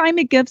meantime,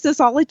 it gives us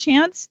all a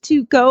chance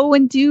to go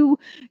and do,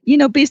 you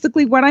know,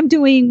 basically what I'm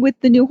doing with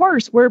the new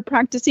horse. We're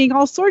practicing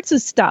all sorts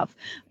of stuff,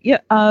 you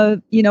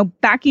know,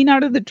 backing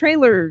out of the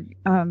trailer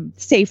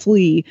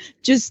safely,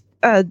 just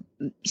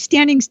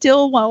standing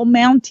still while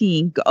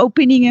mounting,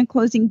 opening and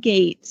closing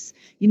gates,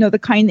 you know, the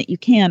kind that you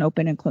can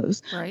open and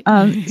close. Right.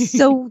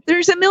 So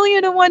there's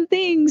 1,000,001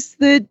 things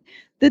that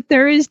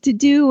there is to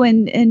do.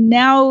 And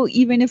now,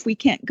 even if we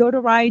can't go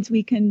to rides,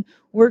 we can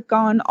work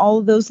on all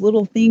of those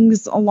little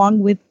things along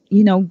with,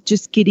 you know,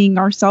 just getting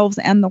ourselves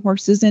and the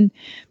horses in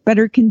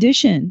better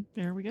condition.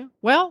 There we go.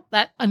 Well,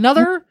 that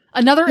another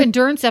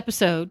endurance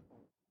episode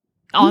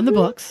on the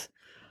books.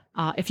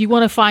 If you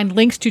want to find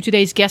links to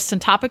today's guests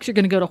and topics, you're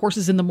going to go to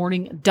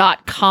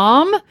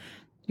horsesinthemorning.com.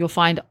 You'll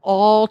find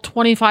all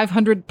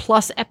 2,500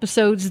 plus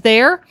episodes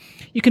there.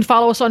 You can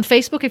follow us on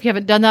Facebook. If you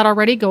haven't done that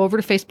already, go over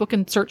to Facebook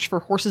and search for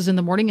Horses in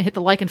the Morning and hit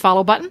the like and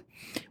follow button.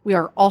 We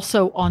are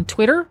also on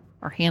Twitter.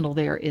 Our handle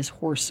there is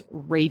Horse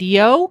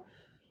Radio.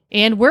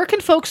 And where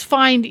can folks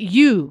find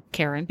you,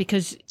 Karen?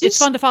 Because it's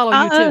fun to follow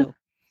you too.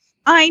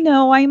 I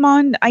know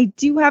I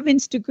do have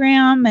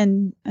Instagram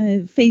and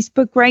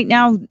Facebook right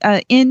now.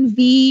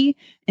 NV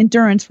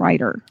Endurance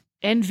Rider.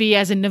 NV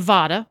as in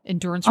Nevada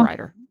Endurance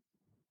Rider.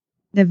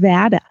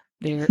 Nevada.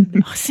 There.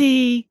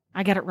 See,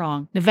 I got it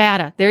wrong.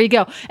 Nevada. There you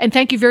go. And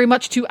thank you very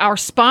much to our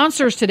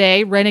sponsors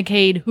today,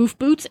 Renegade Hoof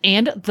Boots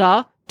and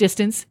The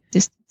Distance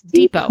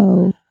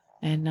Depot.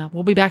 And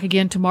we'll be back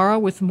again tomorrow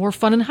with more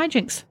fun and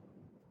hijinks.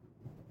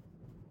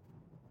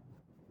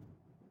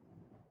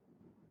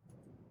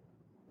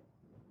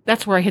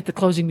 That's where I hit the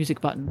closing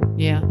music button.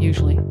 Yeah,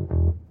 usually.